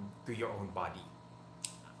to your own body.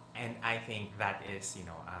 And I think that is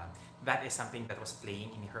something that was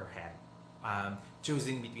playing in her head,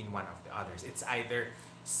 choosing between one of the others. It's either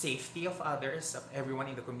safety of others, of everyone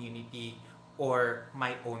in the community, or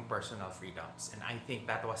my own personal freedoms. And I think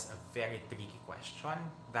that was a very tricky question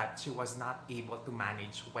that she was not able to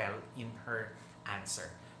manage well in her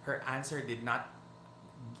answer. Her answer did not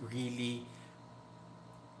really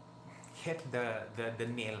hit the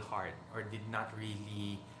nail hard, or did not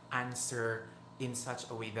really answer in such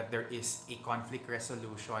a way that there is a conflict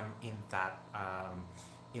resolution in that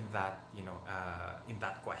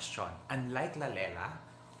question. Unlike Lalela,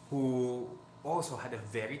 who also had a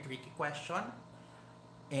very tricky question,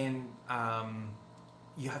 and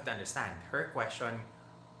you have to understand, her question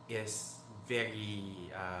is very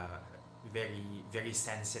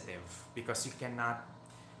sensitive, because you cannot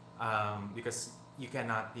you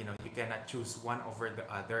cannot choose one over the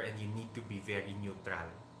other, and you need to be very neutral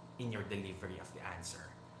in your delivery of the answer.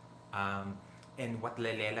 And what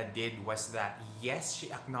Lalela did was that, yes,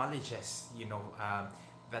 she acknowledges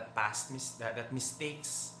that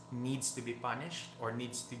mistakes needs to be punished or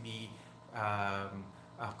needs to be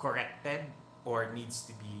corrected or needs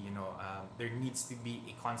to be there needs to be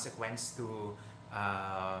a consequence to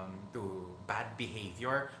bad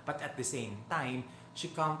behavior, but at the same time she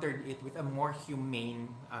countered it with a more humane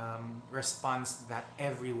response that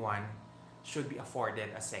everyone should be afforded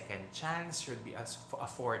a second chance, should be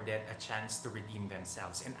afforded a chance to redeem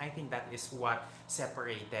themselves. And I think that is what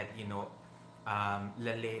separated,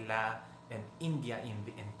 Lalela and India in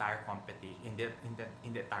the entire competition,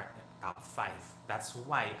 in the top five. That's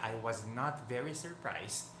why I was not very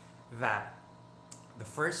surprised that the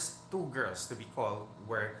first two girls to be called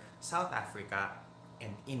were South Africa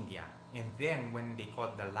and India. And then when they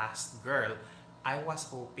called the last girl, I was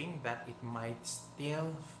hoping that it might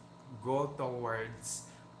still go towards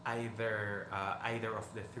either of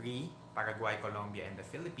the three, Paraguay, Colombia, and the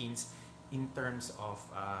Philippines, in terms of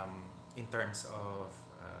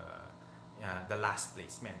the last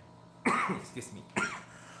placement. Excuse me.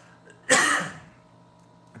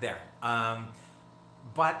 There.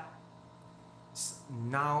 But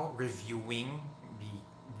now reviewing the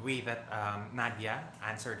way that Nadia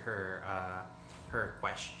answered her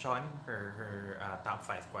question, her top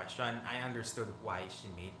five question, I understood why she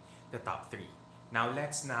made the top three. Now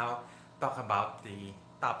let's talk about the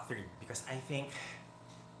top three, because I think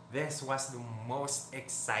this was the most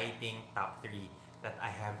exciting top three that I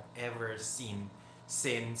have ever seen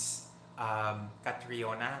since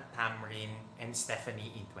Catriona, Tamrin, and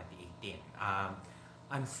Stephanie in 2018.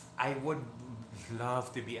 And I would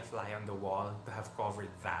love to be a fly on the wall to have covered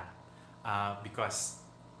that because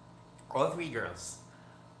all three girls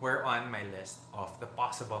were on my list of the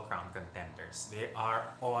possible crown contenders. They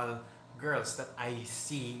are all girls that I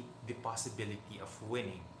see the possibility of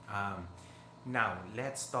winning. Now,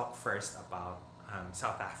 let's talk first about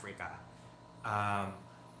South Africa.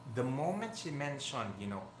 The moment she mentioned,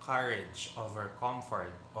 courage over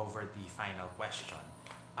comfort over the final question,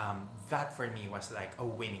 that for me was like a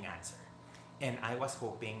winning answer. And I was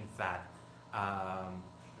hoping that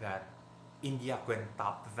that India could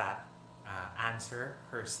top that answer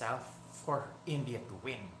herself for India to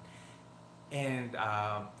win. And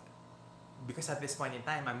because at this point in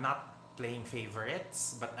time, I'm not playing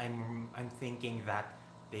favorites, but I'm thinking that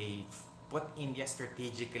they put India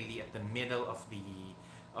strategically at the middle of the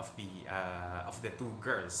two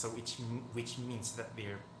girls. So which means that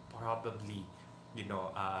they're probably,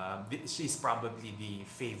 she's probably the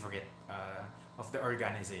favorite of the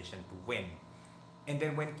organization to win. And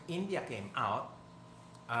then when India came out,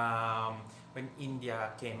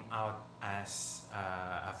 as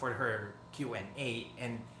for her Q&A,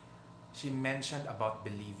 and she mentioned about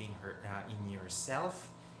believing in yourself,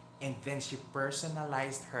 and then she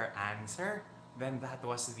personalized her answer, then that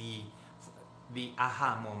was the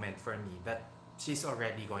aha moment for me that she's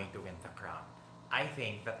already going to win the crown. I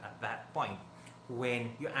think that at that point,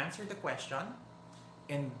 when you answer the question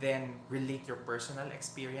and then relate your personal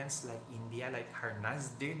experience like India, like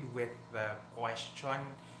Harnaaz did with the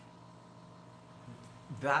question,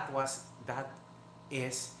 that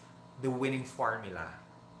is the winning formula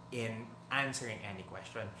in answering any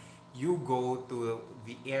question. You go to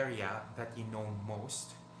the area that you know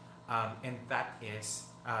most, and that is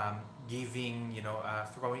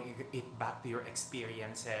throwing it back to your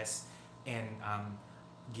experiences and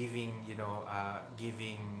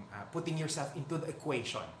putting yourself into the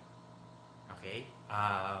equation. Okay,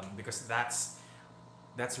 because that's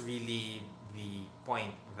really the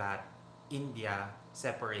point that India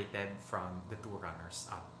separated from the two runners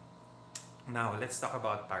up. Now let's talk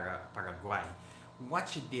about Paraguay. What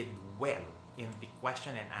she did well in the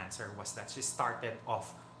question and answer was that she started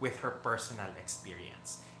off with her personal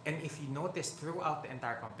experience. And if you notice throughout the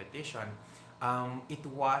entire competition, it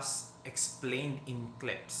was explained in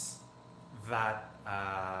clips that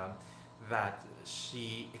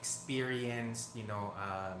she experienced,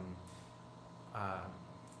 I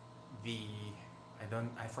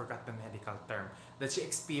forgot the medical term, that she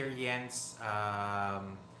experienced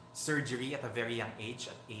surgery at a very young age,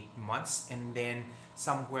 at 8 months, and then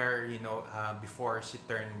somewhere, before she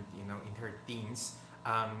turned, in her teens,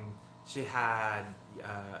 she had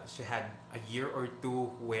a year or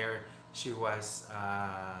two where she was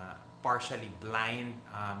partially blind,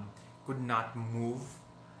 could not move,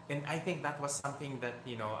 and I think that was something that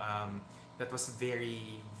that was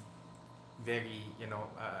very, very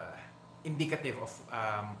indicative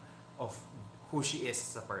of who she is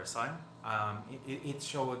as a person. It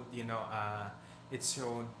showed it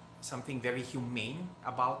showed something very humane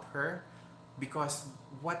about her, because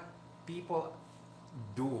what people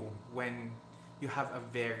do when you have a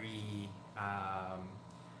very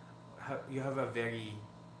you have a very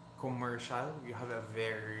commercial, you have a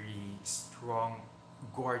very strong,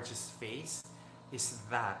 gorgeous face, is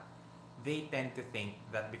that they tend to think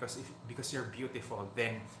that because you're beautiful,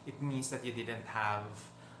 then it means that you didn't have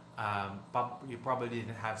you probably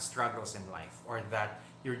didn't have struggles in life, or that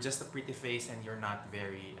you're just a pretty face and you're not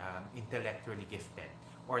very intellectually gifted,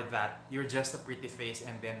 or that you're just a pretty face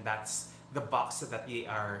and then that's the box that they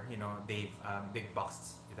are, they've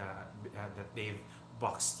boxed that they've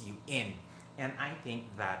boxed you in. And I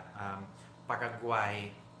think that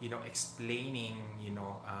Paraguay, explaining,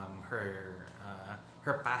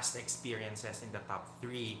 her past experiences in the top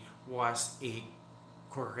three was a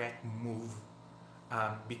correct move,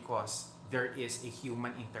 because there is a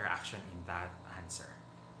human interaction in that answer.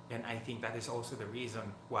 And I think that is also the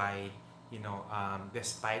reason why,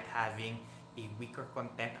 despite having a weaker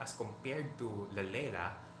content as compared to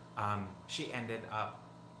Lalela, she ended up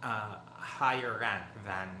higher rank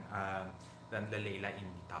than Lalela in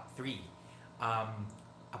the top three.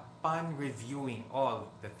 Upon reviewing all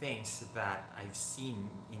the things that I've seen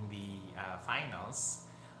in the finals,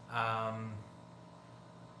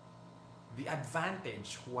 the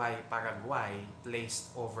advantage why Paraguay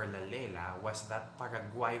placed over Lalela was that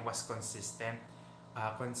Paraguay was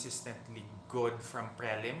consistently good from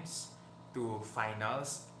prelims to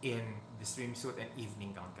finals in the swimsuit and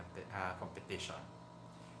evening gown competition.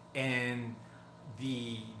 And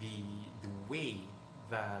the way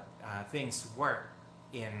that things work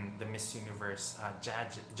in the Miss Universe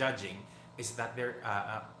judging is that they're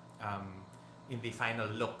in the final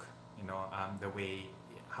look, the way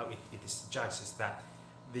how it is judged is that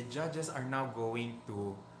the judges are now going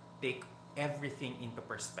to take everything into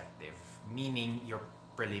perspective, meaning your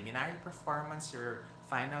preliminary performance, your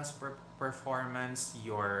finals performance,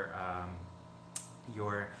 your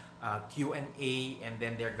Q&A, and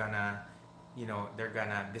then they're gonna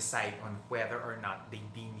decide on whether or not they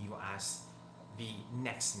deem you as the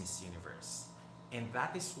next Miss Universe. And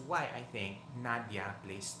that is why I think Nadia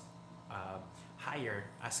placed higher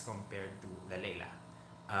as compared to Lalela.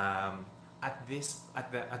 At the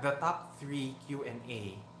top three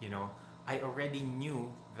Q&A, I already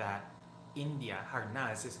knew that India,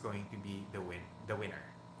 Harnaaz, is going to be the winner.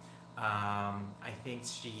 I think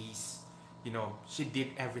she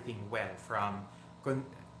did everything well from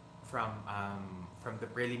the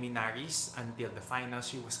preliminaries until the finals.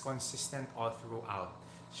 She was consistent all throughout.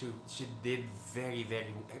 She did very,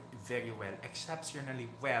 very, very well, exceptionally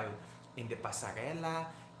well in the pasarela,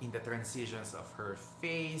 in the transitions of her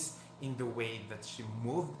face, in the way that she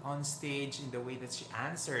moved on stage, in the way that she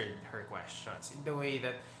answered her questions, in the way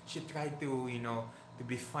that she tried to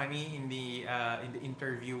be funny in the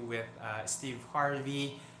interview with Steve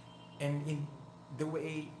Harvey, and in the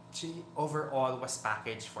way she overall was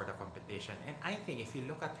packaged for the competition. And I think if you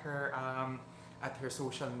look at her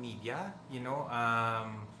social media,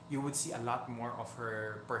 you would see a lot more of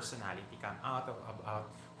her personality come out about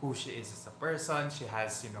who she is as a person. She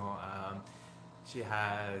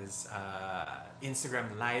has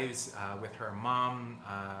Instagram lives with her mom,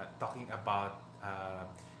 talking about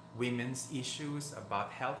women's issues,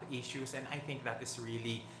 about health issues, and I think that is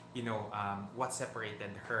really what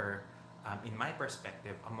separated her, in my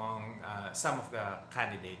perspective, among some of the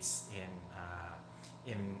candidates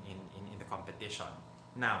in the competition.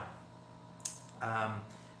 Now,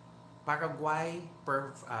 Paraguay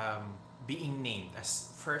being named as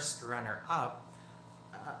first runner-up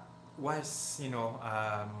was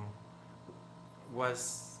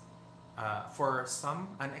for some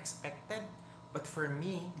unexpected, but for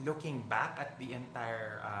me, looking back at the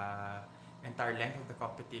entire length of the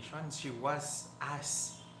competition, she was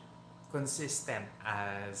as consistent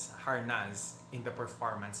as Harnaaz in the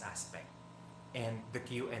performance aspect. And the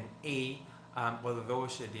Q&A, although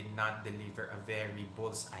she did not deliver a very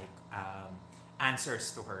bullseye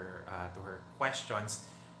answers to her questions,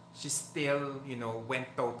 she still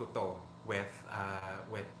went toe to toe with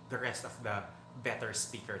the rest of the better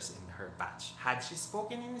speakers in her batch. Had she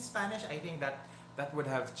spoken in Spanish, I think that would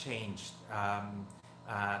have changed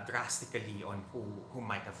drastically on who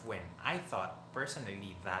might have won. I thought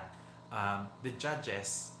personally that the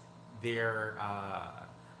judges, their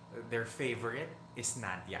favorite is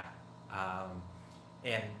Nadia,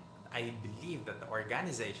 and I believe that the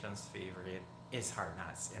organization's favorite is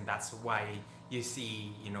Harnaaz, and that's why you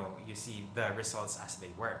see the results as they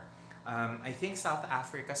were. I think South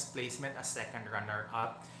Africa's placement as second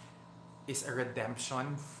runner-up is a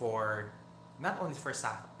redemption for not only for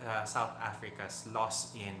South Africa's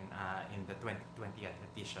loss in the 2020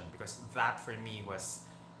 edition, because that for me was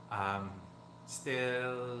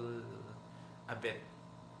still a bit,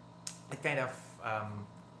 it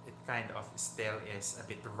kind of still is a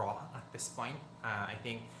bit raw at this point. I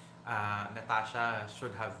think Natasha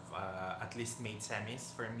should have at least made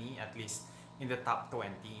semis for me, at least in the top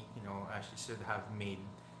 20. She should have made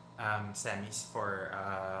semis for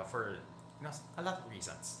a lot of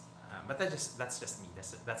reasons. But that's just me.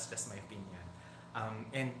 That's just my opinion.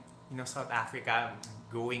 And South Africa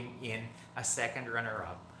going in a second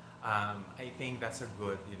runner-up. I think that's a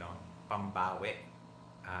good pambawi.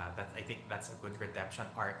 I think that's a good redemption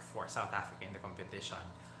arc for South Africa in the competition.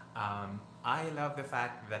 I love the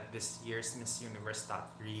fact that this year's Miss Universe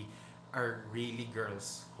top 3 are really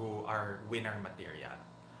girls who are winner material.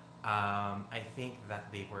 I think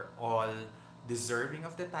that they were all deserving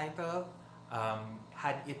of the title.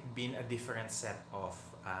 Had it been a different set of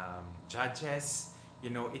judges,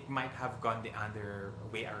 it might have gone the other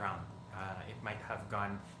way around. It might have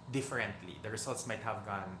gone differently. The results might have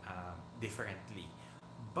gone differently.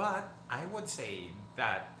 But I would say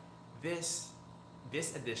that this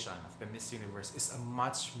edition of the Miss Universe is a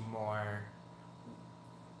much more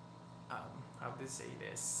how to say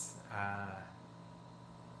this.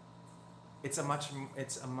 It's a much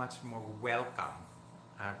more welcome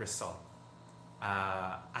result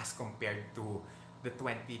as compared to the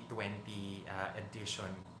 2020 edition,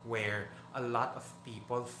 where a lot of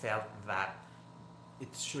people felt that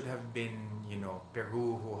it should have been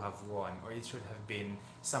Peru who have won, or it should have been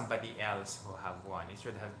somebody else who have won. It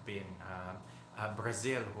should have been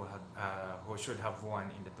Brazil who should have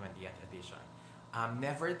won in the 20th edition.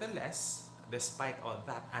 Nevertheless, despite all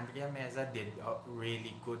that, Andrea Meza did a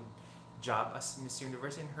really good job as Miss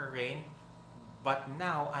Universe in her reign. But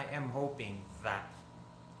now I am hoping that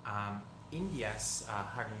India's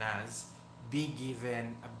Harnaaz be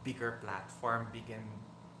given a bigger platform, given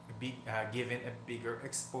a bigger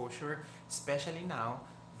exposure, especially now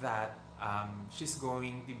that she's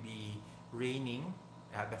going to be reigning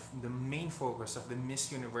the main focus of the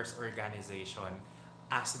Miss Universe organization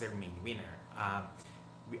as their main winner.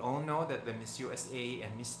 We all know that the Miss USA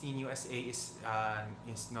and Miss Teen USA is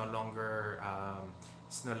no longer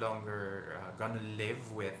gonna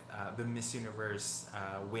live with the Miss Universe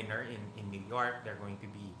winner in New York. They're going to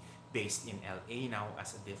be based in LA now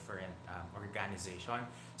as a different organization.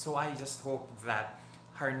 So I just hope that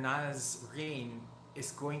Harnaaz's reign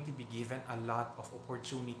is going to be given a lot of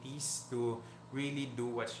opportunities to really do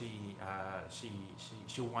what she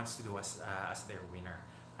wants to do as their winner.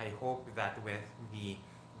 I hope that with the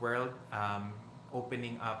world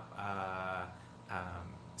opening up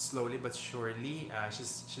slowly but surely,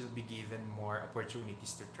 she'll be given more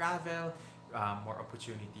opportunities to travel, more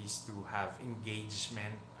opportunities to have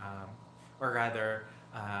engagement, or rather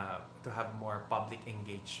to have more public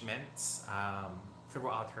engagements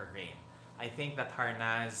throughout her reign. I think that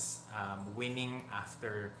Harnaaz winning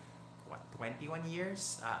after 21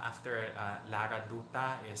 years after Lara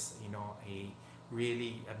Dutta is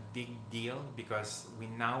really a big deal, because we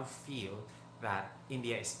now feel that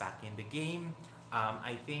India is back in the game.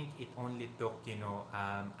 I think it only took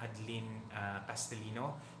Adeline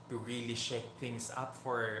Castellino to really shake things up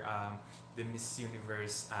for the Miss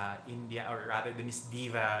Universe India, or rather the Miss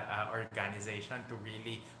Diva organization, to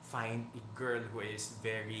really find a girl who is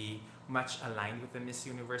very much aligned with the Miss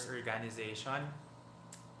Universe organization.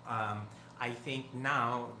 I think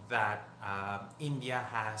now that India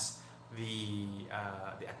has the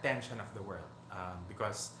attention of the world,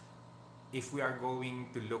 because if we are going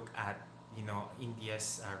to look at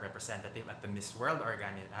India's representative at the Miss World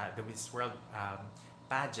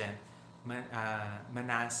pageant,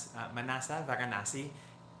 Manasa Varanasi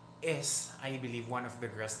is, I believe, one of the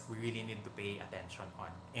girls we really need to pay attention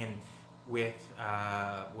on. And with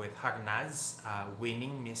Harnaaz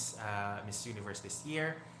winning Miss Universe this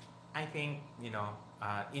year, I think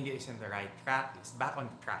India is on the right track. It's back on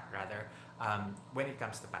track rather when it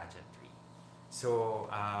comes to pageantry. So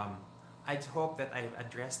I hope that I've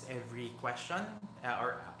addressed every question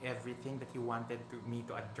or everything that you wanted me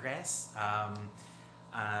to address.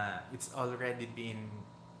 It's already been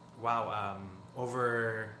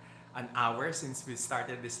over an hour since we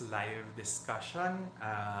started this live discussion.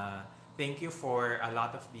 Thank you for a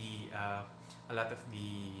lot of the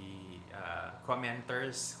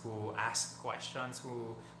commenters who asked questions,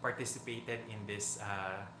 who participated in this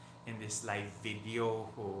live video,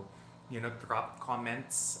 who dropped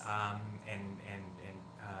comments and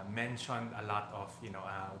mentioned a lot of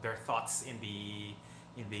their thoughts in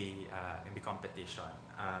the competition.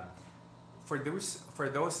 For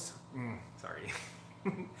those sorry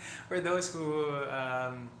for those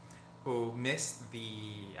who missed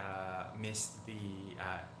the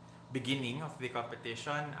beginning of the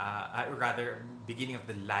competition, rather beginning of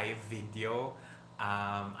the live video,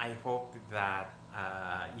 I hope that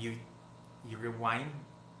you rewind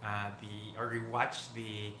or rewatch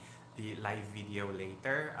the live video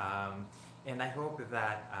later. And I hope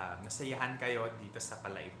that nasayahan kayo dito sa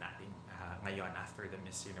palive natin ngayon after the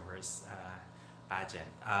Miss Universe pageant.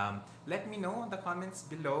 Let me know in the comments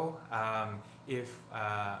below if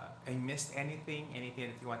I missed anything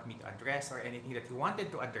that you want me to address, or anything that you wanted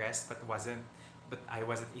to address but I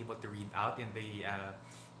wasn't able to read out in the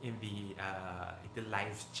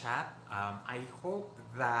live chat. I hope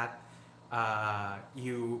that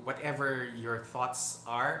whatever your thoughts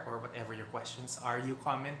are or whatever your questions are, you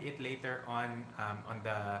comment it later on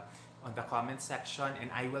the comment section,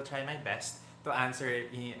 and I will try my best to answer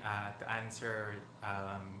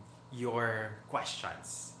your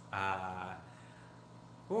questions.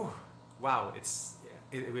 Wow,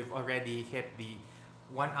 we've already hit the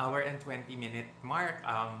 1 hour and 20-minute mark.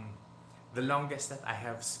 The longest that I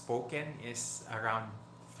have spoken is around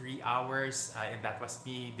 3 hours, and that was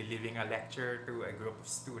me delivering a lecture to a group of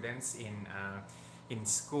students in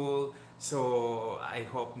school. So I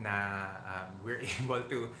hope na we're able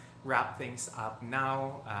to wrap things up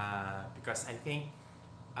now, because I think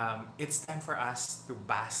it's time for us to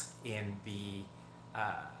bask in the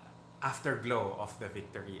afterglow of the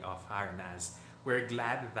victory of Harnaaz. We're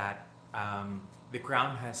glad that the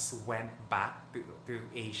crown has went back to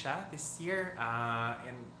Asia this year,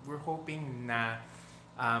 and we're hoping na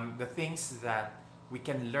the things that we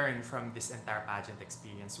can learn from this entire pageant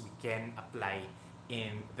experience, we can apply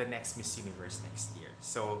in the next Miss Universe next year.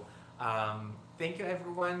 So thank you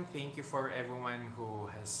everyone. Thank you for everyone who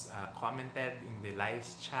has commented in the live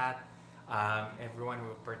chat, everyone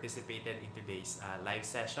who participated in today's live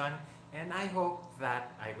session. And I hope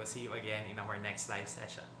that I will see you again in our next live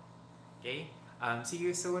session. Okay? See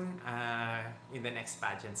you soon in the next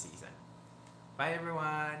pageant season. Bye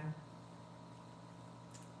everyone!